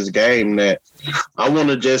to his game that I want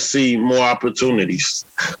to just see more opportunities.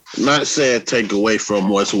 Not saying take away from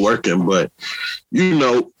what's working, but, you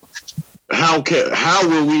know, how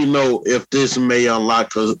will we know if this may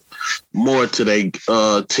unlock more to their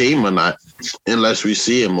team or not unless we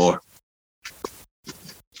see it more?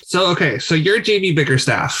 So you're JD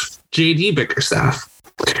Bickerstaff.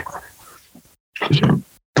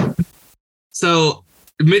 So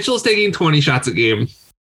Mitchell's taking 20 shots a game.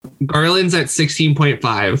 Garland's at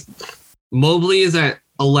 16.5. Mobley is at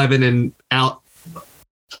 11 and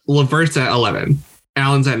LeVert's at 11.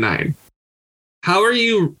 Allen's at 9. How are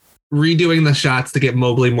you redoing the shots to get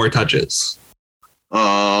Mobley more touches?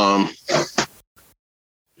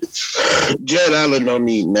 Jared Allen don't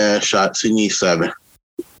need 9 shots. He needs 7.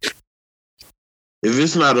 If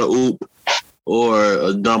it's not a oop or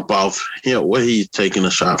a dump off, what he's taking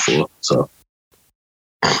a shot for. So,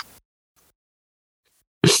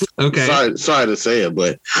 okay. Sorry to say it,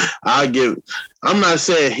 but I'm not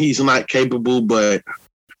saying he's not capable, but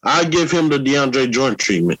I give him the DeAndre Jordan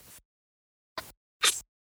treatment.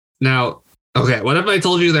 Now, okay, what if I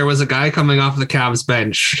told you there was a guy coming off the Cavs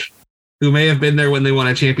bench who may have been there when they won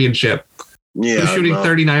a championship? Yeah, who's shooting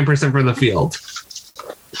 39% from the field.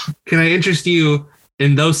 Can I interest you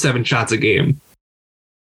in those 7 shots a game?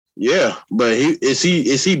 Yeah, but is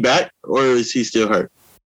he back or is he still hurt?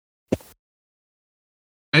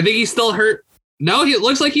 I think he's still hurt. No, it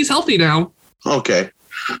looks like he's healthy now. Okay.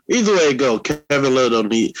 Either way it go, Kevin Love don't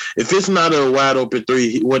need. If it's not a wide open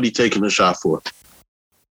 3, what he taking a shot for?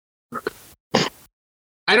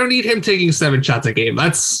 I don't need him taking 7 shots a game.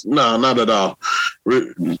 That's no, not at all.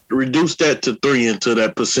 Reduce that to 3 until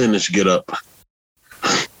that percentage get up.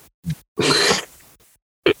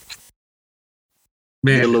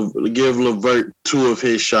 Man. Give LeVert 2 of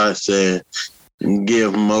his shots and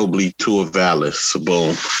give Mobley 2 of Alice.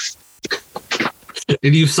 Boom.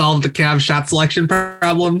 And you've solved the Cavs shot selection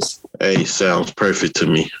problems? Hey, sounds perfect to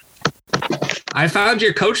me. I found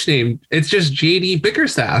your coach name. It's just JD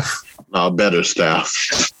Bickerstaff. Better staff.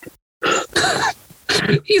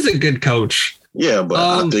 He's a good coach. Yeah, but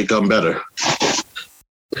I think I'm better.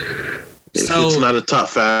 If it's not a top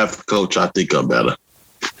 5 coach, I think I'm better.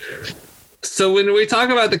 So when we talk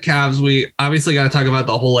about the Cavs, we obviously got to talk about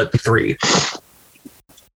the hole at 3.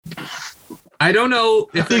 I don't know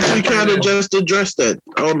if I think we kind of just addressed that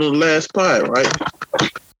on the last pod, right?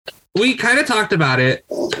 We kind of talked about it,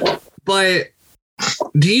 but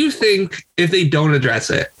do you think if they don't address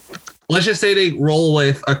it, let's just say they roll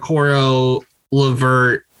with Okoro,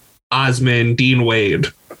 LeVert, Osman, Dean Wade.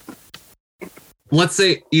 Let's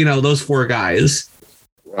say, those 4 guys.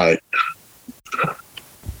 Right.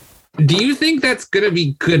 Do you think that's going to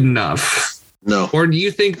be good enough? No. Or do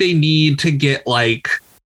you think they need to get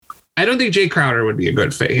I don't think Jay Crowder would be a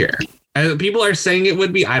good fit here. People are saying it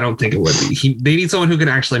would be. I don't think it would be. They need someone who can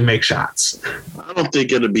actually make shots. I don't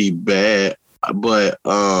think it'll be bad, but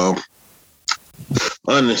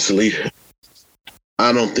honestly,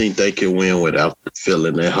 I don't think they can win without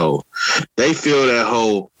filling that hole. They fill that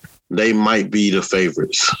hole, they might be the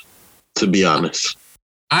favorites, to be honest.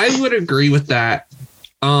 I would agree with that.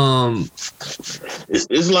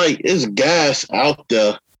 It's like it's gas out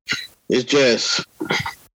there. It's just,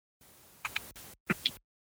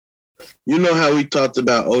 you know how we talked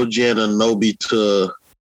about OG Anunoby to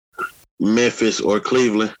Memphis or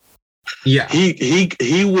Cleveland? Yeah.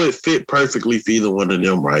 He would fit perfectly for either one of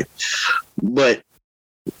them, right? But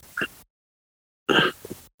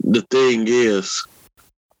the thing is,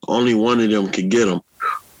 only one of them can get him.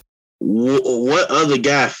 What other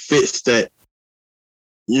guy fits that?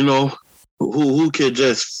 Who can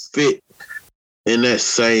just fit in that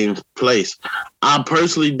same place? I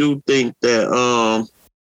personally do think that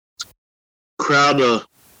Crowder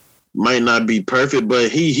might not be perfect,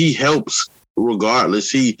 but he helps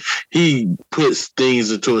regardless. He puts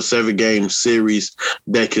things into a 7-game series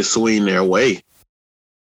that can swing their way.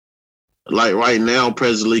 Like right now,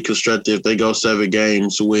 presently constructed, if they go 7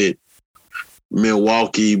 games with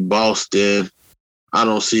Milwaukee, Boston, I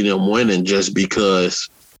don't see them winning just because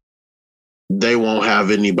they won't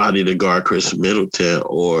have anybody to guard Chris Middleton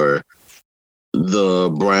or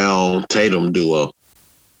the Brown-Tatum duo.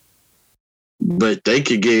 But they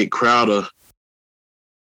could get Crowder.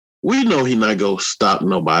 We know he's not going to stop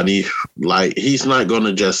nobody. Like, he's not going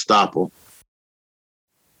to just stop him.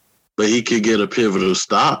 But he could get a pivotal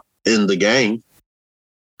stop in the game,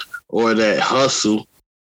 or that hustle,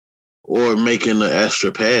 or making the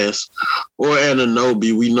extra pass, or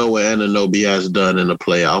Anunoby. We know what Anunoby has done in the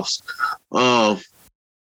playoffs. I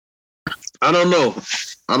don't know.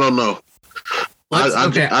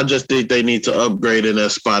 I just think they need to upgrade in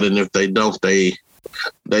that spot, and if they don't, they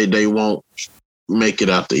won't make it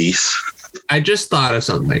out the East. I just thought of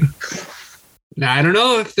something. Now, I don't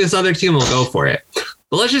know if this other team will go for it,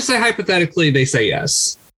 but let's just say hypothetically they say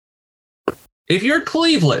yes. If you're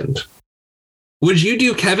Cleveland, would you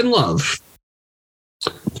do Kevin Love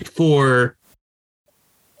for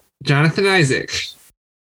Jonathan Isaac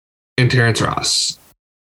and Terrence Ross?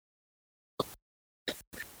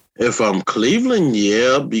 If I'm Cleveland,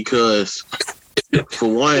 yeah, because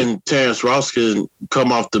for one, Terrence Ross can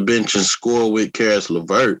come off the bench and score with Karis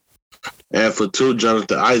LeVert. And for two,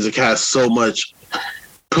 Jonathan Isaac has so much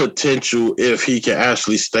potential if he can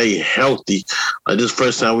actually stay healthy. Like this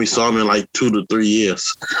first time we saw him in like 2 to 3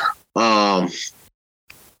 years.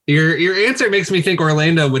 Your answer makes me think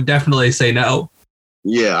Orlando would definitely say no.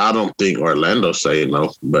 Yeah, I don't think Orlando say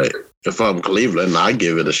no, but if I'm Cleveland, I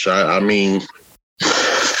give it a shot. I mean,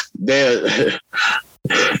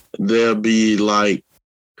 they'll be like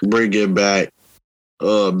bringing back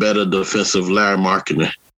better defensive line marketing.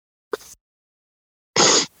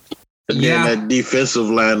 And then that defensive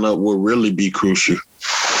lineup will really be crucial.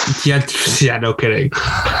 Yeah, no kidding.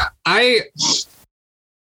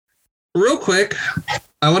 Real quick,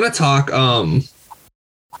 I want to talk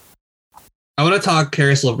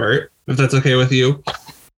Karis LeVert, if that's okay with you.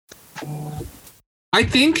 I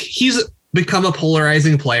think he's become a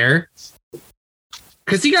polarizing player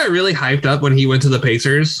because he got really hyped up when he went to the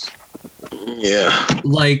Pacers. Yeah.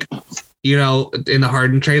 Like, you know, in the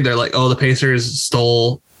Harden trade, they're like, oh, the Pacers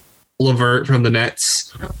stole LeVert from the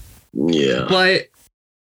Nets. Yeah. But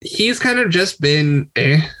he's kind of just been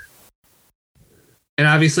And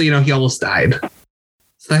obviously, you know, he almost died.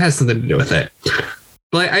 So that has something to do with it.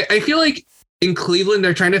 But I feel like in Cleveland,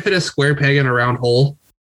 they're trying to fit a square peg in a round hole.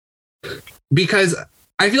 Because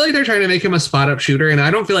I feel like they're trying to make him a spot-up shooter, and I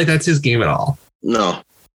don't feel like that's his game at all. No.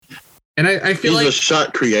 And I feel he's like... a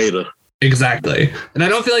shot creator. Exactly. And I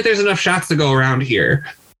don't feel like there's enough shots to go around here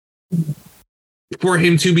for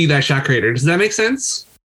him to be that shot creator. Does that make sense?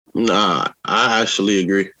 Nah, I actually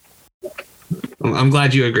agree. I'm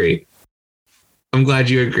glad you agree.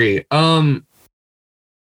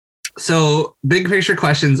 So big picture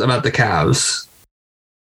questions about the Cavs.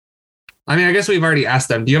 I mean, I guess we've already asked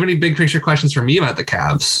them. Do you have any big picture questions for me about the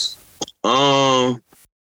Cavs? No,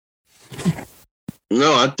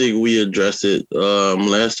 I think we addressed it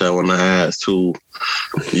last time when I asked who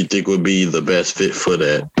you think would be the best fit for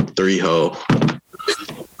that 3-hole.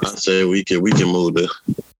 I said we can move to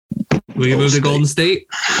Golden State.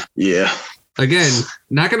 Yeah. Again,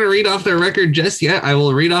 not going to read off their record just yet. I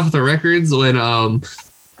will read off the records when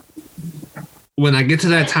I get to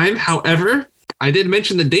that time. However, I did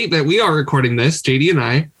mention the date that we are recording this, JD and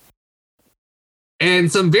I,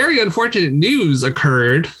 and some very unfortunate news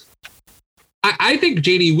occurred. I think,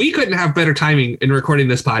 JD, we couldn't have better timing in recording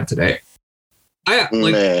this pod today.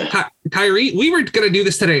 Kyrie, we were going to do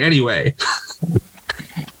this today anyway.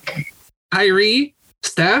 Kyrie,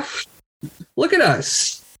 Steph, look at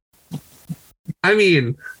us. I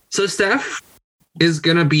mean, so Steph is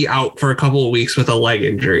going to be out for a couple of weeks with a leg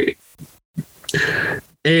injury.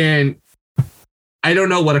 And I don't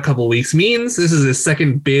know what a couple of weeks means. This is his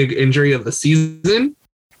second big injury of the season.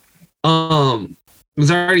 He's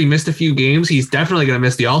already missed a few games. He's definitely going to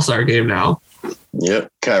miss the All-Star game now. Yep.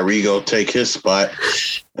 Kyrie go take his spot,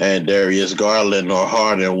 and Darius Garland or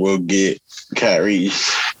Harden will get Kyrie.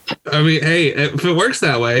 I mean, hey, if it works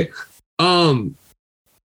that way.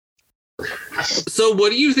 So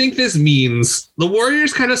what do you think this means? The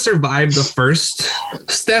Warriors kind of survived the first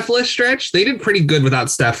Steph-less stretch. They did pretty good without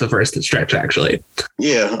Steph the first stretch, actually.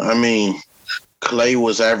 Yeah, I mean, Clay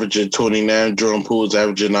was averaging 29. Jordan Poole was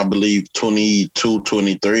averaging, I believe, 22,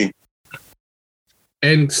 23.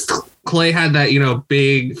 And Clay had that,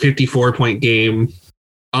 big 54-point game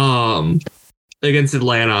against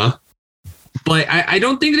Atlanta. But I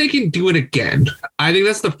don't think they can do it again. I think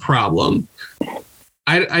that's the problem.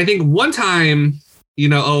 I think one time,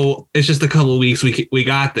 it's just a couple of weeks. We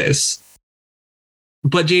got this.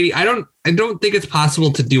 But JD, I don't think it's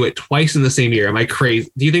possible to do it twice in the same year. Am I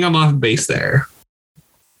crazy? Do you think I'm off base there?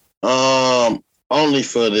 Only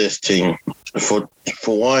for this team. For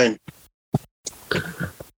one,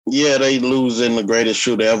 yeah, they lose in the greatest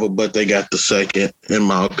shooter ever, but they got the second, in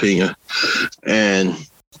my opinion. And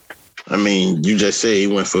I mean, you just say he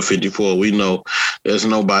went for 54. We know there's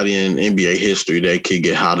nobody in NBA history that could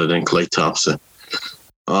get hotter than Klay Thompson.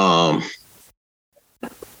 So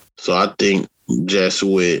I think just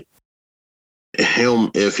with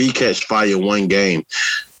him, if he catch fire one game,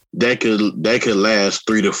 that could last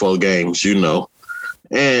 3 to 4 games,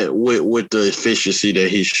 and with the efficiency that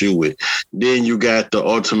he shoot with. Then you got the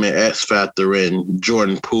ultimate X factor in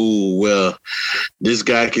Jordan Poole, where this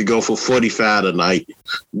guy could go for 45 tonight,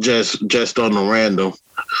 just on the random.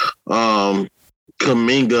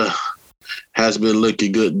 Kuminga has been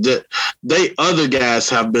looking good. They other guys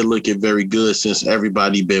have been looking very good since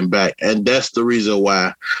everybody been back, and that's the reason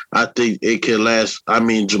why I think it can last. I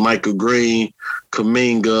mean, Jermichael Green,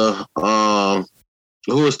 Kuminga.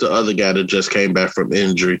 Who was the other guy that just came back from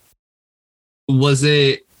injury? Was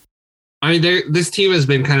it? I mean, this team has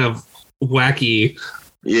been kind of wacky.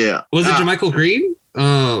 Yeah. Was it Jermichael Green?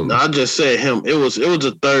 No, I just said him. It was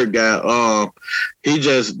a third guy. He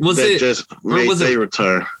just made their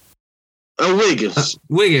return. Wiggins.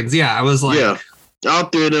 Wiggins, yeah. I was like, yeah. All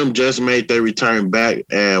three of them just made their return back,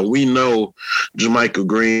 and we know Jermichael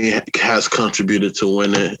Green has contributed to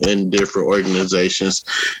winning in different organizations.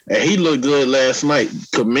 And he looked good last night.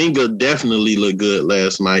 Kuminga definitely looked good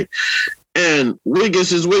last night. And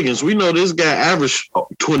Wiggins is Wiggins. We know this guy averaged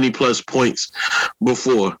 20-plus points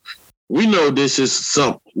before. We know this is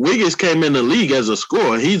something. Wiggins came in the league as a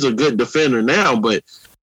scorer. He's a good defender now, but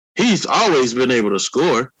he's always been able to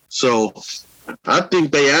score. So I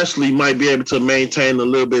think they actually might be able to maintain a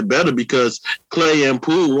little bit better because Klay and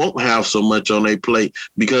Poole won't have so much on their plate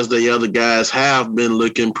because the other guys have been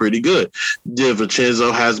looking pretty good.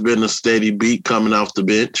 DiVincenzo has been a steady beat coming off the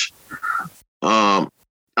bench.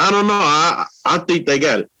 I don't know. I think they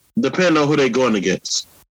got it. Depending on who they're going against.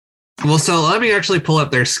 Well, so let me actually pull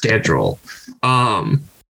up their schedule. So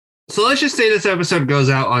let's just say this episode goes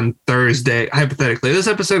out on Thursday. Hypothetically, this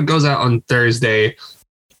episode goes out on Thursday,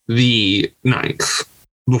 the 9th,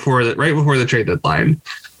 right before the trade deadline.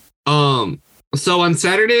 So on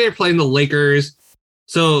Saturday they're playing the Lakers.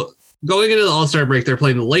 So going into the All-Star break, they're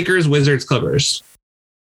playing the Lakers, Wizards, Clippers.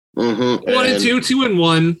 1-2,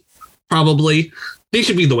 2-1, probably. They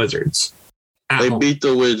should beat the Wizards. They beat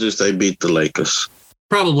the Wizards. They beat the Lakers.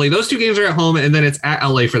 Probably. Those two games are at home, and then it's at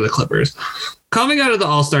LA for the Clippers. Coming out of the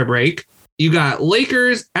All-Star break, you got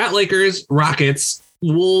Lakers, Rockets,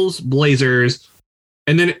 Wolves, Blazers,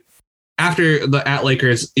 and then after the at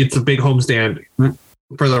Lakers, it's a big homestand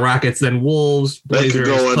for the Rockets, then Wolves, Blazers,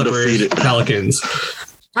 Clippers, Pelicans.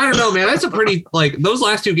 I don't know, man. That's a pretty, those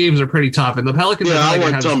last two games are pretty tough. And the Pelicans... Yeah, I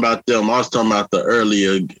wasn't talking about them. I was talking about the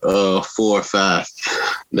earlier 4 or 5.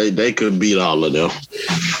 They could beat all of them.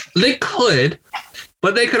 They could,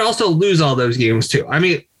 but they could also lose all those games, too. I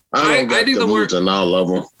mean, I think the worst... all of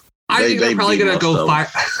them. I think they're probably going to go 5.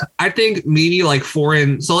 I think maybe 4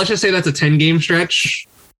 and... So let's just say that's a 10-game stretch.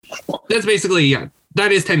 That's basically, yeah,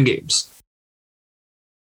 that is 10 games.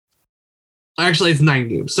 Actually, it's 9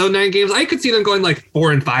 games. So 9 games. I could see them going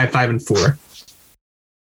 4 and 5, 5 and 4.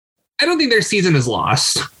 I don't think their season is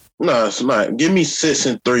lost. No, it's not. Give me 6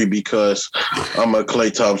 and 3 because I'm a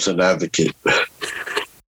Klay Thompson advocate.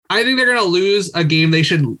 I think they're going to lose a game they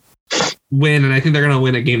should win, and I think they're going to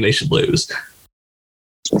win a game they should lose.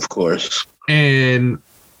 Of course. And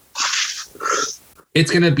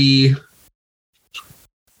it's going to be...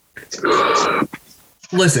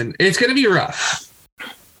 Listen, it's going to be rough.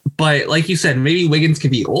 But like you said, maybe Wiggins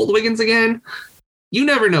could be old Wiggins again. You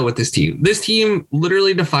never know with this team. This team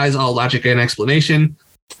literally defies all logic and explanation.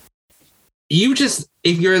 If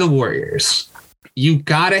you're the Warriors, you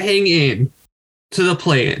got to hang in to the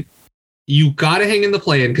play-in. You got to hang in the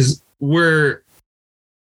play-in because we're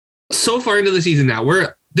so far into the season now.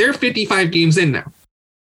 They're 55 games in now.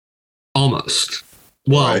 Almost.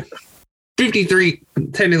 Well, right. 53,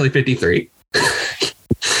 technically 53.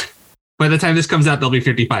 By the time this comes out, there'll be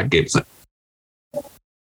 55 games.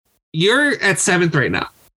 You're at 7th right now.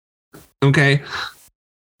 Okay.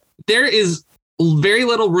 There is very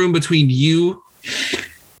little room between you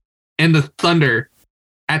and the Thunder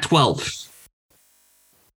at 12.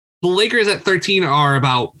 The Lakers at 13 are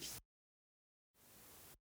about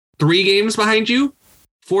 3 games behind you,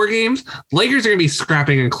 4 games, Lakers are going to be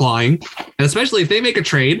scrapping and clawing, and especially if they make a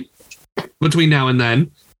trade between now and then.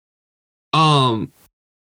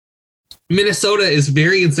 Minnesota is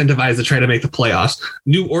very incentivized to try to make the playoffs.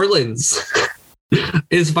 New Orleans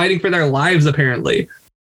is fighting for their lives, apparently.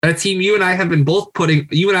 That team you and I have been both putting,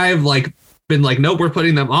 you and I have been like, nope, we're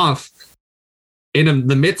putting them off in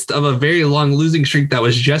the midst of a very long losing streak that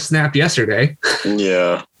was just snapped yesterday.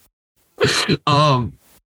 Yeah.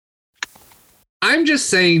 I'm just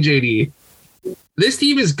saying, JD, this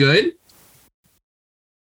team is good.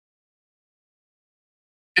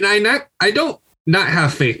 And I don't not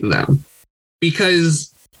have faith in them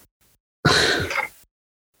because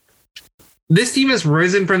this team has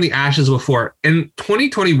risen from the ashes before. In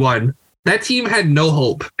 2021, that team had no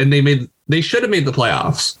hope and they should have made the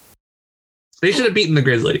playoffs. They should have beaten the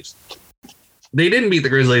Grizzlies. They didn't beat the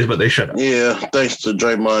Grizzlies, but they should have. Yeah, thanks to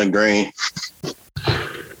Draymond Green.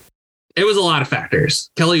 It was a lot of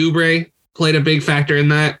factors. Kelly Oubre played a big factor in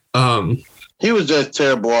that. He was just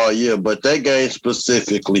terrible all year, but that game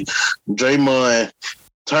specifically, Draymond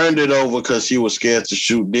turned it over because he was scared to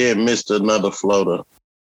shoot, then missed another floater.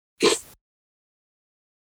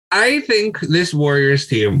 I think this Warriors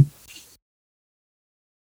team,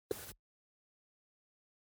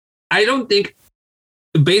 I don't think,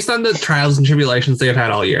 based on the trials and tribulations they have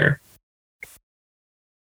had all year,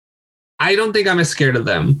 I don't think I'm as scared of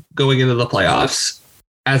them going into the playoffs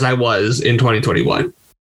as I was in 2021.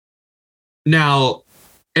 Now,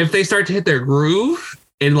 if they start to hit their groove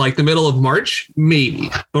in like the middle of March, maybe.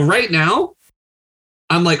 But right now,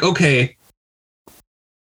 I'm like, okay,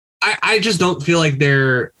 I just don't feel like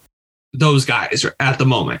they're those guys at the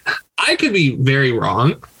moment. I could be very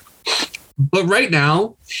wrong. But right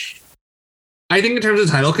now, I think in terms of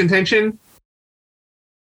title contention,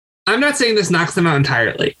 I'm not saying this knocks them out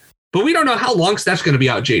entirely, but we don't know how long Steph's going to be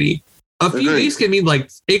out, JD. A few weeks can mean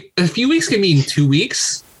a few weeks can mean 2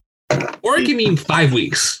 weeks, or it can mean 5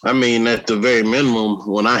 weeks. I mean, at the very minimum,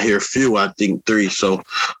 when I hear few, I think 3. So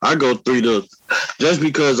I go 3 to, just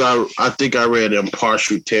because I think I read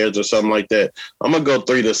impartial tears or something like that. I'm going to go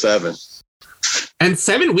 3 to 7. And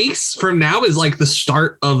 7 weeks from now is like the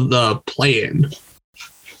start of the play-in.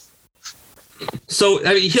 So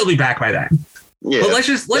I mean, he'll be back by then. Yeah, but let's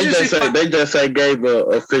just say they just gave a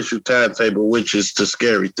official timetable, which is the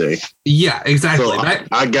scary thing. Yeah, exactly. So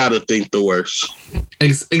I gotta think the worst.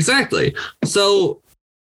 Exactly. So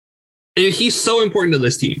and he's so important to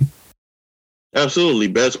this team. Absolutely,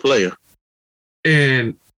 best player.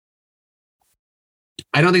 And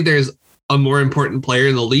I don't think there's a more important player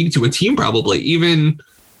in the league to a team, probably even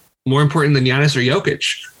more important than Giannis or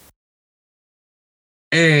Jokic.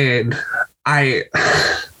 And I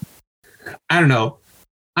don't know.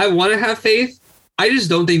 I want to have faith. I just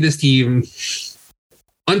don't think this team,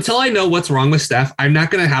 until I know what's wrong with Steph, I'm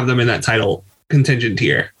not going to have them in that title contingent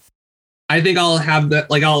tier. I think I'll have that,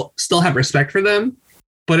 like, I'll still have respect for them,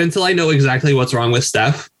 but until I know exactly what's wrong with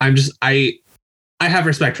Steph, I have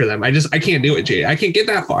respect for them. I can't do it, Jay. I can't get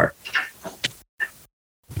that far.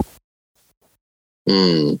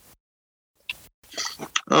 I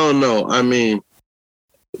don't know. I mean,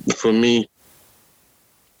 for me,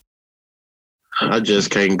 I just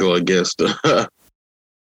can't go against them. I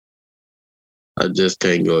just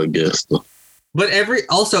can't go against them. But every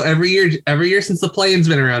year since the play-in's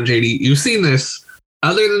been around, JD, you've seen this.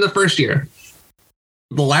 Other than the first year,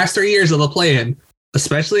 the last 3 years of the play-in,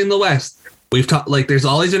 especially in the West, we've talked like there's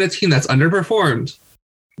always been a team that's underperformed.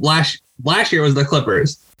 Last year was the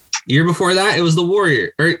Clippers. Year before that, it was the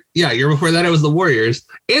Warriors. Year before that, it was the Warriors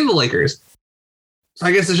and the Lakers. So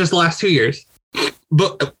I guess it's just the last 2 years.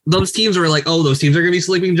 But those teams were like, oh, those teams are going to be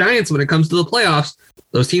sleeping giants when it comes to the playoffs.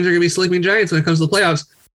 Those teams are going to be sleeping giants when it comes to the playoffs.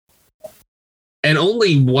 And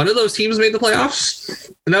only one of those teams made the playoffs,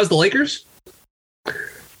 and that was the Lakers.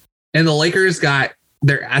 And the Lakers got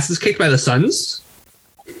their asses kicked by the Suns.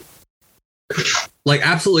 Like,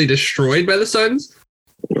 absolutely destroyed by the Suns.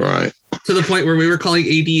 Right. To the point where we were calling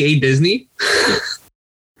AD Disney.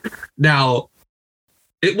 Now,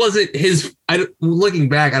 it wasn't his... looking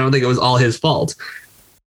back, I don't think it was all his fault.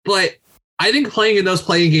 But I think playing in those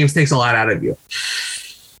playing games takes a lot out of you.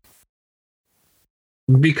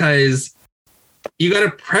 Because you got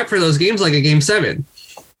to prep for those games like a Game 7.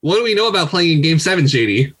 What do we know about playing in Game 7,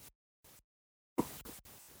 JD?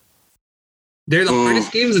 They're the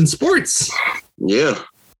hardest games in sports. Yeah.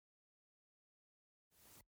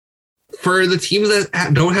 For the teams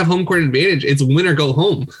that don't have home court advantage, it's win or go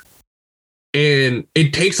home. And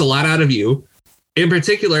it takes a lot out of you. In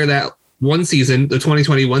particular, that one season, the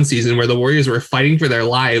 2021 season, where the Warriors were fighting for their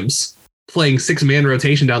lives, playing 6-man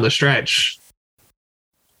rotation down the stretch.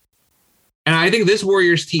 And I think this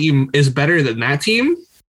Warriors team is better than that team.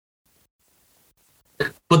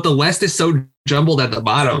 But the West is so jumbled at the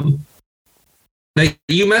bottom that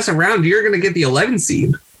you mess around, you're going to get the 11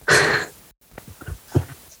 seed.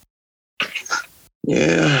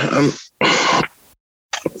 Yeah, I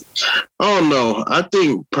don't know. I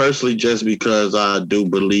think personally, just because I do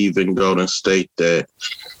believe in Golden State, that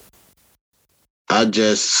I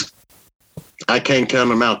can't count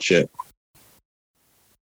them out yet.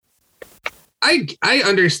 I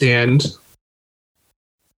understand.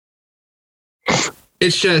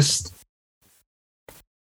 It's just,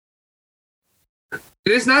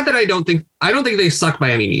 it's not that I don't think they suck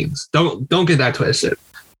by any means. Don't get that twisted.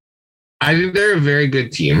 I think they're a very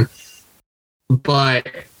good team, but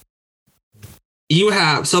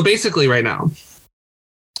so basically right now,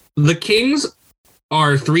 the Kings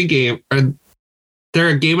are they're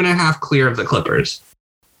a game and a half clear of the Clippers.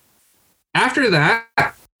 After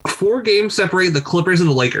that, 4 games separate the Clippers and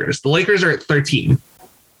the Lakers. The Lakers are at 13.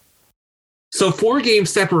 So 4 games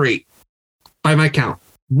separate, by my count,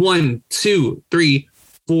 1, 2, 3,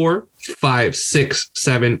 4, 5, 6,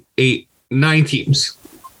 7, 8, 9 teams.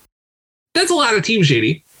 That's a lot of teams,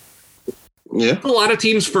 JD. Yeah. That's a lot of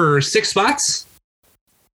teams for 6 spots.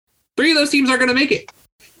 3 of those teams are going to make it.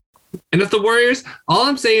 And if the Warriors, all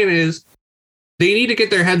I'm saying is they need to get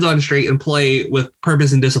their heads on straight and play with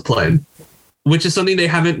purpose and discipline, which is something they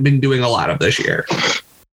haven't been doing a lot of this year.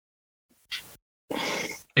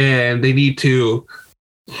 And they need to,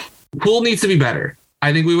 Poole needs to be better.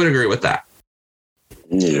 I think we would agree with that.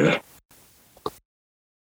 Yeah.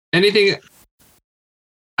 Anything,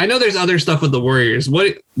 I know there's other stuff with the Warriors.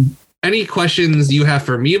 Any questions you have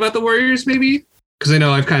for me about the Warriors, maybe? Because I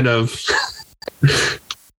know I've kind of...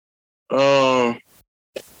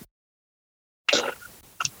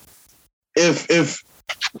 If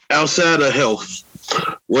outside of health,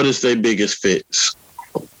 what is their biggest fix?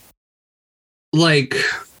 Like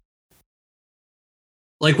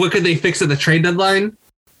what could they fix at the trade deadline?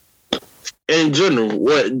 In general,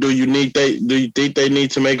 what do you think they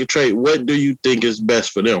need to make a trade? What do you think is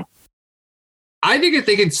best for them? I think if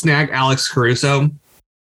they could snag Alex Caruso,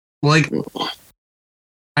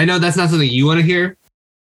 I know that's not something you want to hear.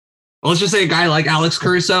 Let's just say a guy like Alex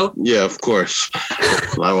Caruso. Yeah, of course.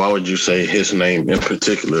 Like, why would you say his name in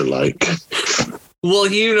particular? Well,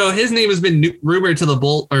 his name has been rumored to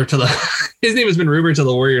his name has been rumored to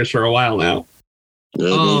the Warriors for a while now. They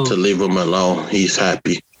need to leave him alone. He's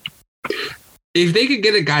happy. If they could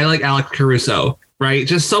get a guy like Alex Caruso, right?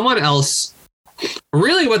 Just someone else.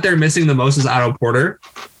 Really, what they're missing the most is Otto Porter.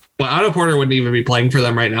 Well, Otto Porter wouldn't even be playing for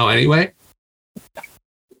them right now anyway.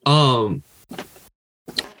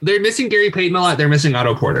 They're missing Gary Payton a lot. They're missing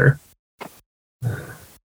Otto Porter.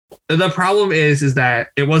 The problem is that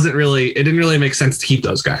it didn't really make sense to keep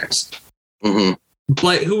those guys. Mm-hmm.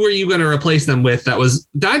 But who were you going to replace them with?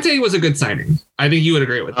 Dante was a good signing. I think you would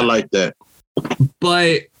agree with that. I like that.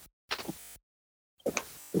 But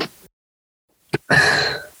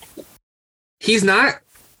he's not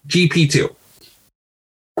GP2.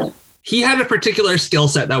 He had a particular skill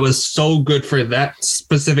set that was so good for that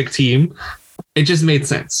specific team. It just made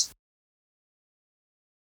sense.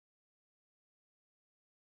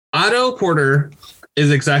 Otto Porter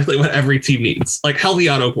is exactly what every team needs. Healthy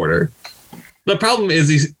Otto Porter. The problem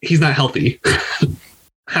is he's not healthy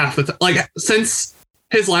half the time. Since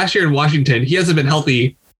his last year in Washington, he hasn't been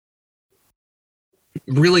healthy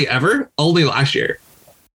really ever. Only last year.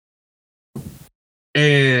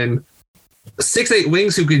 And 6'8"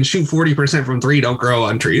 wings who can shoot 40% from 3 don't grow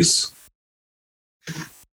on trees.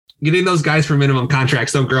 Getting those guys for minimum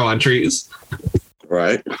contracts don't grow on trees.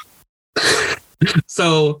 Right.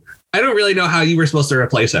 So I don't really know how you were supposed to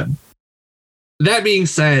replace him. That being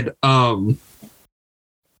said, I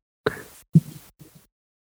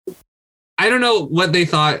don't know what they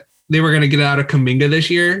thought they were going to get out of Kuminga this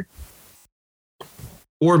year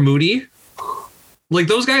or Moody.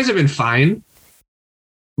 Those guys have been fine.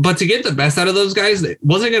 But to get the best out of those guys, it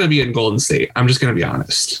wasn't going to be in Golden State. I'm just going to be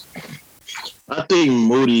honest. I think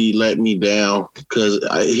Moody let me down because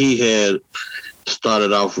he had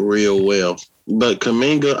started off real well. But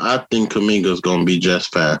Kuminga, I think Kuminga's going to be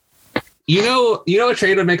just fine. You know a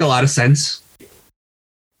trade would make a lot of sense?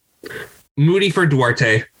 Moody for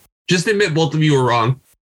Duarte. Just admit both of you were wrong.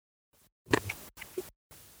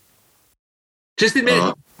 Just admit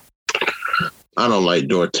it. I don't like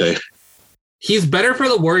Duarte. He's better for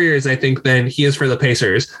the Warriors, I think, than he is for the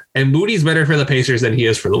Pacers. And Moody's better for the Pacers than he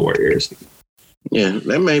is for the Warriors. Yeah,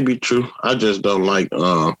 that may be true. I just don't like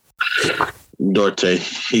Duarte.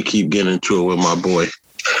 He keep getting into it with my boy,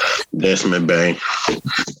 Desmond Bain.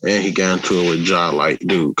 And he got into it with Ja.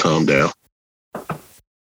 Dude, calm down.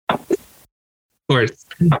 course.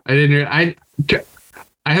 I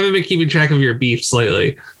haven't been keeping track of your beefs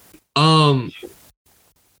lately. So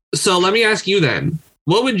let me ask you then,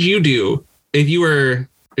 what would you do if you were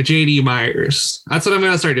JD Myers? That's what I'm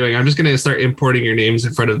going to start doing. I'm just going to start importing your names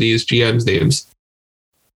in front of these GM's names.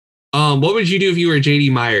 What would you do if you were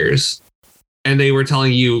JD Myers and they were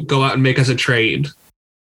telling you, go out and make us a trade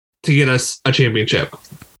to get us a championship?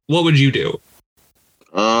 What would you do?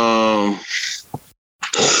 All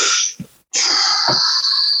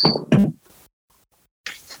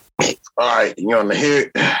right, you want to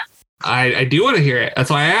hear it? I do want to hear it. That's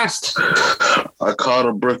why I asked. I called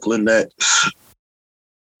the Brooklyn Nets.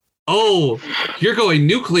 Oh, you're going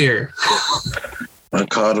nuclear. I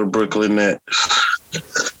called the Brooklyn Nets.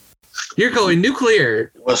 You're going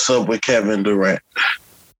nuclear. What's up with Kevin Durant?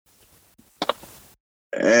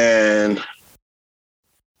 And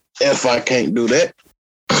if I can't do that,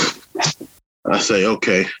 I say,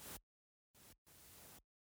 okay.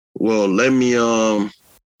 Well, let me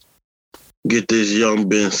get this young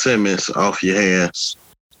Ben Simmons off your hands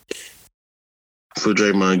for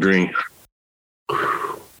Draymond Green.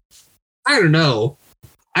 I don't know.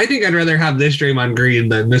 I think I'd rather have this Draymond Green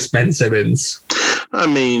than this Ben Simmons. I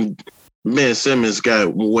mean, Ben Simmons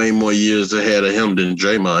got way more years ahead of him than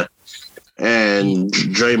Draymond. And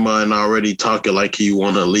Draymond already talking like he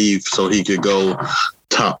want to leave so he could go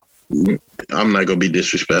top. I'm not going to be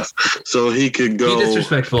disrespectful. So he could go Be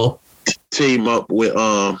disrespectful. Team up with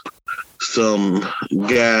some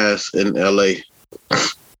guys in LA.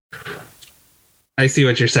 I see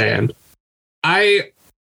what you're saying.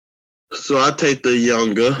 So I take the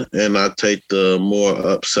younger and I take the more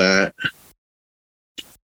upside.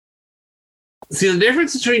 See, the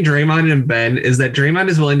difference between Draymond and Ben is that Draymond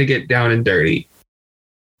is willing to get down and dirty.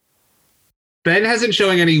 Ben hasn't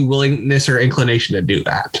showing any willingness or inclination to do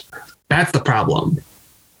that. That's the problem.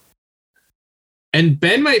 And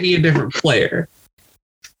Ben might be a different player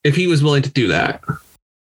if he was willing to do that.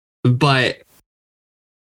 But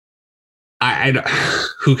I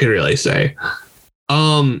who can really say?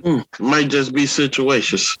 Might just be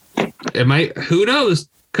situations. It might. Who knows?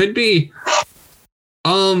 Could be.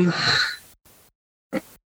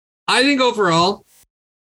 I think overall,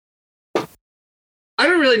 I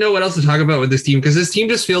don't really know what else to talk about with this team because this team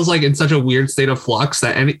just feels like in such a weird state of flux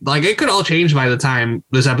that it could all change by the time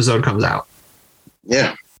this episode comes out.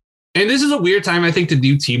 Yeah. And this is a weird time, I think, to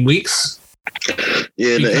do team weeks.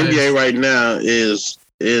 Yeah, the NBA right now is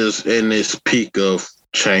in its peak of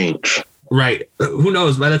change. Right. Who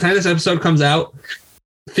knows? By the time this episode comes out,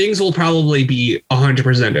 things will probably be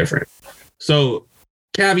 100% different. So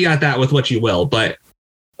caveat that with what you will, but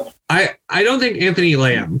I don't think Anthony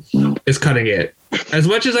Lamb is cutting it. As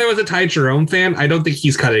much as I was a Ty Jerome fan, I don't think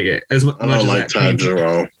he's cutting it. I don't like Ty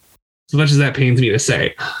Jerome. As much as that pains me to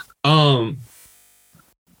say. I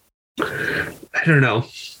don't know.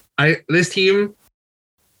 This team,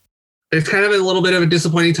 it's kind of a little bit of a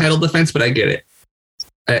disappointing title defense, but I get it.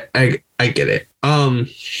 I get it.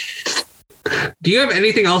 Do you have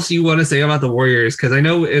anything else you want to say about the Warriors? Because I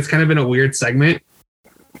know it's kind of been a weird segment.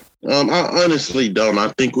 I honestly don't. I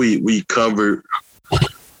think we covered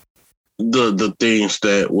the things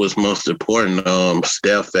that was most important.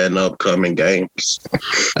 Steph and upcoming games.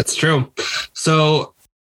 That's true. So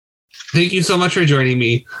thank you so much for joining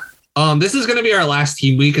me. This is going to be our last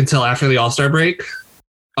team week until after the All-Star break.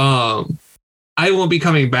 I won't be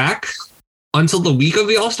coming back until the week of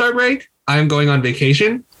the All-Star break. I'm going on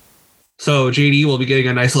vacation. So JD will be getting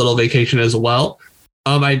a nice little vacation as well.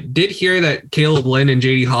 I did hear that Caleb Lynn and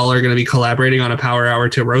JD Hall are going to be collaborating on a power hour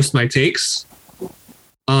to roast my takes.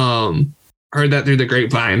 Heard that through the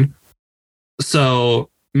grapevine. So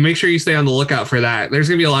make sure you stay on the lookout for that. There's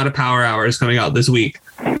going to be a lot of power hours coming out this week.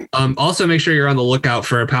 Also make sure you're on the lookout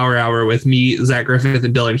for a power hour with me, Zach Griffith,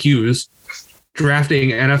 and Dylan Hughes,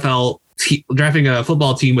 drafting a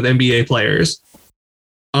football team with NBA players.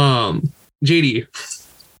 JD,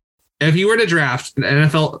 if you were to draft an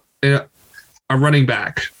NFL, a running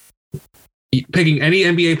back, picking any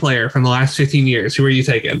NBA player from the last 15 years, who are you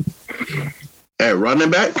taking? At running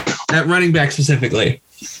back? At running back specifically.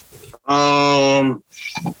 Last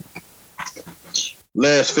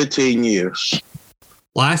 15 years.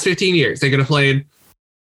 Last 15 years. They could have played,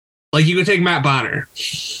 like you could take Matt Bonner.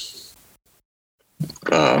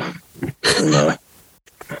 No.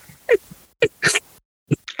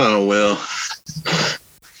 Oh, well.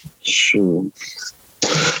 Sure.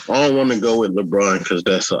 I don't want to go with LeBron because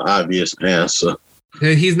that's an obvious answer.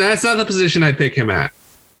 That's not the position I'd pick him at.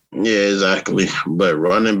 Yeah, exactly. But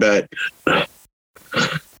running back, I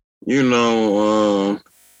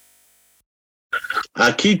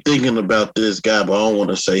I keep thinking about this guy, but I don't want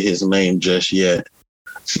to say his name just yet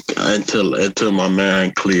until my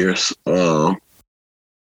mind clears.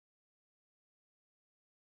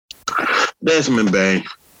 Desmond Bain.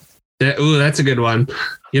 That's a good one.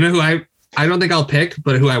 You know who I don't think I'll pick,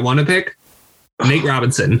 but who I want to pick? Nate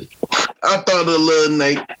Robinson. I thought of little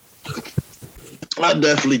Nate. I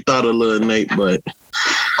definitely thought of little Nate, but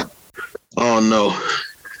oh no.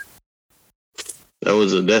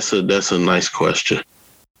 That's a nice question.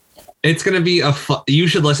 It's gonna be you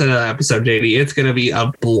should listen to that episode, JD. It's gonna be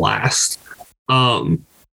a blast.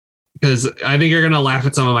 Because I think you're gonna laugh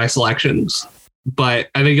at some of my selections, but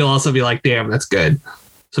I think you'll also be like, damn, that's good.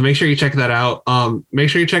 So make sure you check that out. Make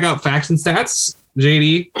sure you check out Facts and Stats.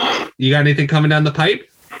 JD, you got anything coming down the pipe?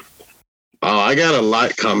 Oh, I got a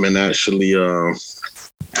lot coming actually.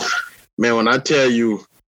 Man, when I tell you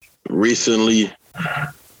recently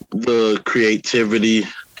the creativity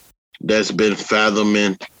that's been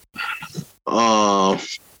fathoming, that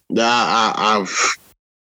I've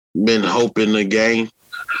been hoping the game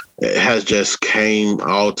it has just came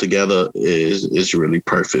all together is really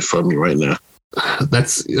perfect for me right now.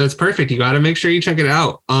 That's perfect. You got to make sure you check it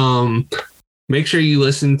out. Make sure you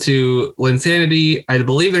listen to Linsanity. I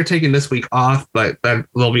believe they're taking this week off, but that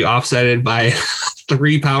will be offsetted by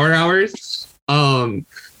 3 power hours.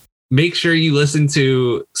 Make sure you listen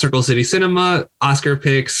to Circle City Cinema, Oscar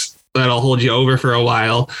picks. That'll hold you over for a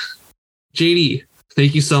while. JD,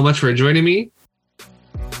 thank you so much for joining me.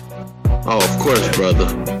 Oh, of course, brother.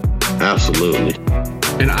 Absolutely.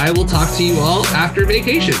 And I will talk to you all after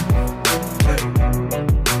vacation.